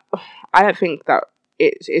 I don't think that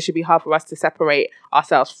it should be hard for us to separate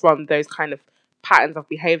ourselves from those kind of patterns of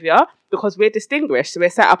behavior, because we're distinguished, we're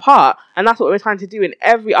set apart, and that's what we're trying to do in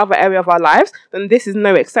every other area of our lives, and this is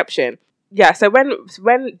no exception. Yeah, so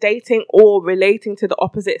when dating or relating to the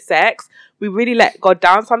opposite sex, we really let God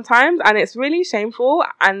down sometimes, and it's really shameful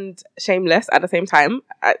and shameless at the same time.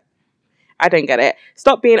 I don't get it.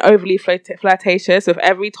 Stop being overly flirtatious with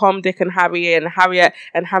every Tom, Dick and Harry and Harriet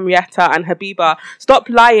and Henrietta and Habiba. Stop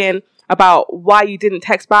lying about why you didn't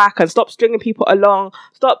text back, and stop stringing people along.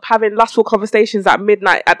 Stop having lustful conversations at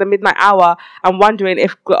the midnight hour and wondering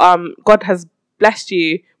if God has blessed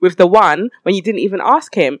you with the one when you didn't even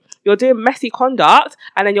ask him. You're doing messy conduct,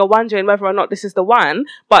 and then you're wondering whether or not this is the one,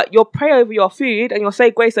 but you'll pray over your food and you'll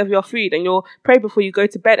say grace over your food and you'll pray before you go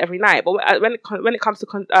to bed every night. But when it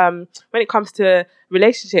comes to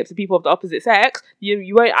relationships with people of the opposite sex,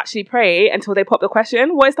 you won't actually pray until they pop the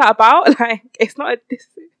question. What is that about? Like, it's not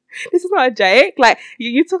this is not a joke. Like,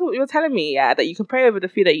 you're telling me, yeah, that you can pray over the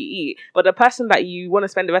food that you eat, but the person that you want to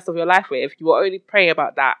spend the rest of your life with, you will only pray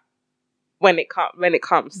about that when it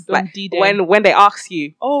comes. Like, when they ask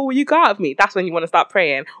you, oh, will you go out with me? That's when you want to start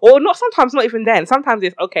praying. Or not, sometimes not even then. Sometimes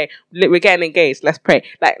it's, okay, we're getting engaged, let's pray.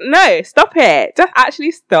 Like, no, stop it. Just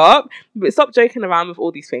actually stop. Stop joking around with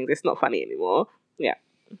all these things. It's not funny anymore. Yeah.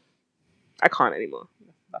 I can't anymore.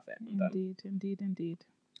 That's it. Indeed.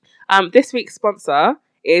 This week's sponsor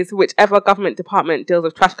is whichever government department deals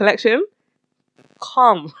with trash collection.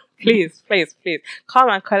 Come, please, come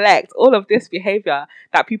and collect all of this behaviour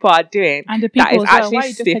that people are doing. And the people that is as well. actually Why are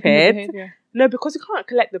you just taking the behaviour? No, because you can't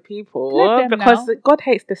collect the people. Collect them because now. God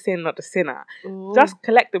hates the sin, not the sinner. Ooh. Just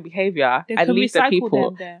collect the behaviour and leave the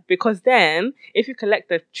people. Because then, if you collect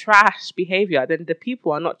the trash behaviour, then the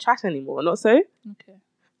people are not trash anymore. Not so? Okay.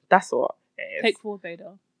 That's what it is. Take forward,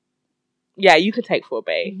 Vader. Yeah, you can take Ford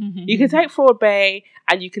Bay. You can take Ford Bay,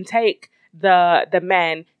 and you can take the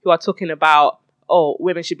men who are talking about, oh,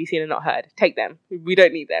 women should be seen and not heard. Take them. We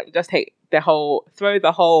don't need them. Just throw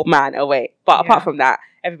the whole man away. But apart from that,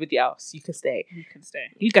 everybody else, you can stay.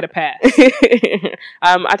 You get a pass. I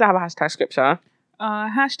don't have a hashtag scripture.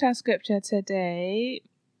 Hashtag scripture today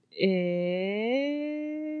is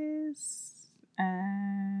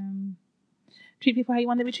treat people how you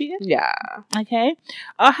want to be treated. Yeah. Okay.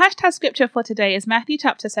 Our hashtag scripture for today is Matthew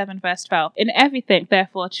chapter 7 verse 12. In everything,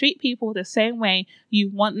 therefore, treat people the same way you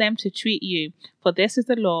want them to treat you, for this is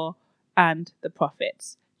the law and the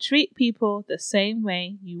prophets. Treat people the same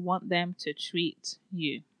way you want them to treat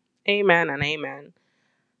you. Amen and amen.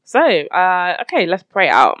 So, okay, let's pray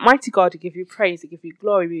out. Mighty God, we give you praise, we give you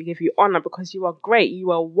glory, we give you honor, because you are great,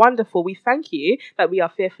 you are wonderful. We thank you that we are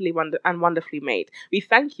fearfully and wonderfully made. We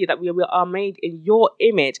thank you that we are made in your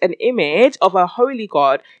image, an image of a holy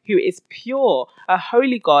God who is pure, a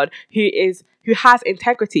holy God who has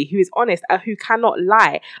integrity, who is honest, who cannot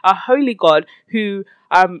lie, a holy God who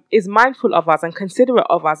is mindful of us and considerate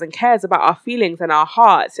of us and cares about our feelings and our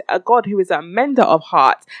hearts, a God who is a mender of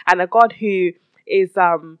hearts, and a God who is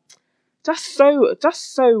just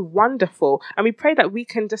so wonderful. And we pray that we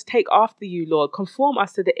can just take after you, Lord. Conform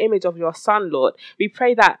us to the image of your Son, Lord. We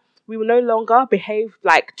pray that we will no longer behave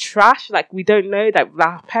like trash, like we don't know, that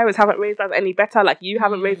our parents haven't raised us any better, like you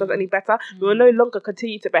haven't raised us any better. We will no longer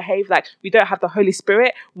continue to behave like we don't have the Holy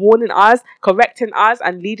Spirit warning us, correcting us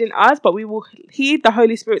and leading us, but we will heed the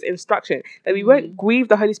Holy Spirit's instruction, that we won't grieve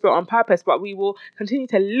the Holy Spirit on purpose, but we will continue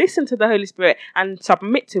to listen to the Holy Spirit and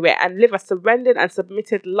submit to it and live a surrendered and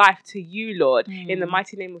submitted life to you, Lord. In the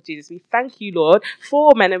mighty name of Jesus, we thank you, Lord,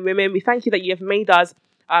 for men and women. We thank you that you have made us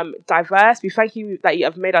diverse. We thank you that you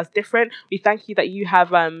have made us different. We thank you that you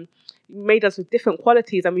have made us with different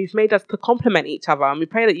qualities, and we've made us to complement each other. And we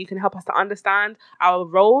pray that you can help us to understand our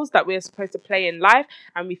roles that we're supposed to play in life.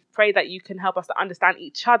 And we pray that you can help us to understand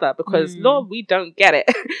each other, because Lord, we don't get it.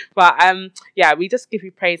 But we just give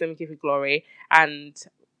you praise and we give you glory. And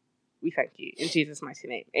we thank you in Jesus' mighty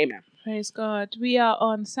name. Amen. Praise God. We are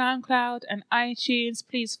on SoundCloud and iTunes.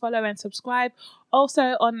 Please follow and subscribe.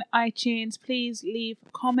 Also on iTunes, please leave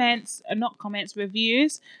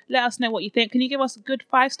reviews. Let us know what you think. Can you give us good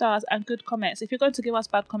 5 stars and good comments? If you're going to give us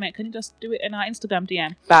bad comment, can you just do it in our Instagram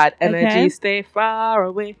DM? Bad energy, stay far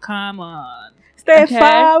away. Come on. Stay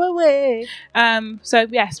far away. So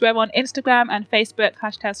yes, we're on Instagram and Facebook,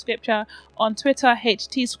 #scripture. On Twitter,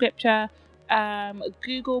 HT Scripture.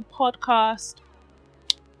 Google Podcast,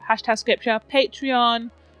 #scripture.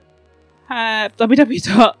 Patreon,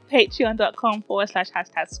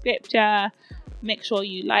 www.patreon.com/scripture. Make sure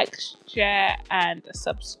you like, share, and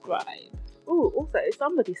subscribe. Oh, also,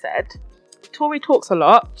 somebody said Tori talks a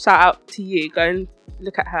lot. Shout out to you. Go and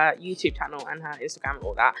look at her YouTube channel and her Instagram and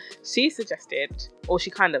all that. She suggested, or she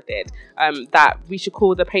kind of did, that we should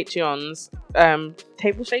call the Patreons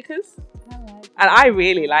table shakers. And I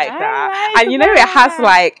really like that. And it has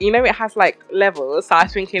like levels. So I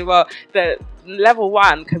was thinking, well, the level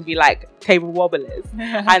 1 can be like table wobblers,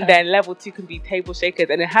 and then level 2 can be table shakers.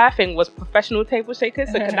 And then her thing was professional table shakers,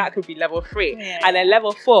 so that could be level 3. And then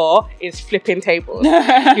level 4 is flipping tables. You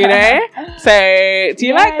know? So do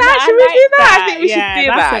you like that? Should we do that? I think we should do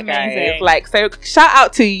that, guys. Like, so shout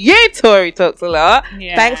out to you, Tori Talks a Lot.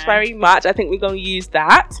 Thanks very much. I think we're gonna use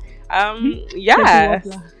that.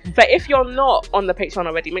 So if you're not on the Patreon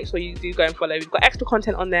already, make sure you do go and follow. We've got extra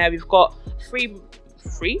content on there. We've got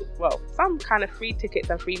some kind of free tickets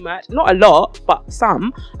and free merch. Not a lot, but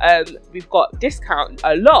some. We've got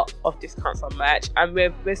a lot of discounts on merch, and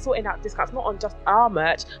we're sorting out discounts not on just our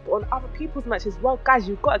merch, but on other people's merch as well. Guys,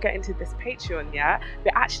 you've got to get into this Patreon.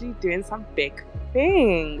 We're actually doing some big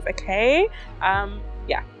things. Okay.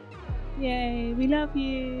 Yay, we love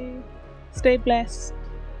you. Stay blessed.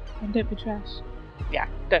 And don't be trash. Yeah,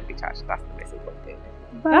 don't be trash. That's the most important thing.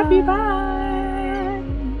 Bye. Love you. Bye.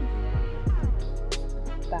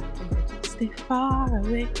 Stay far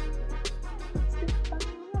away.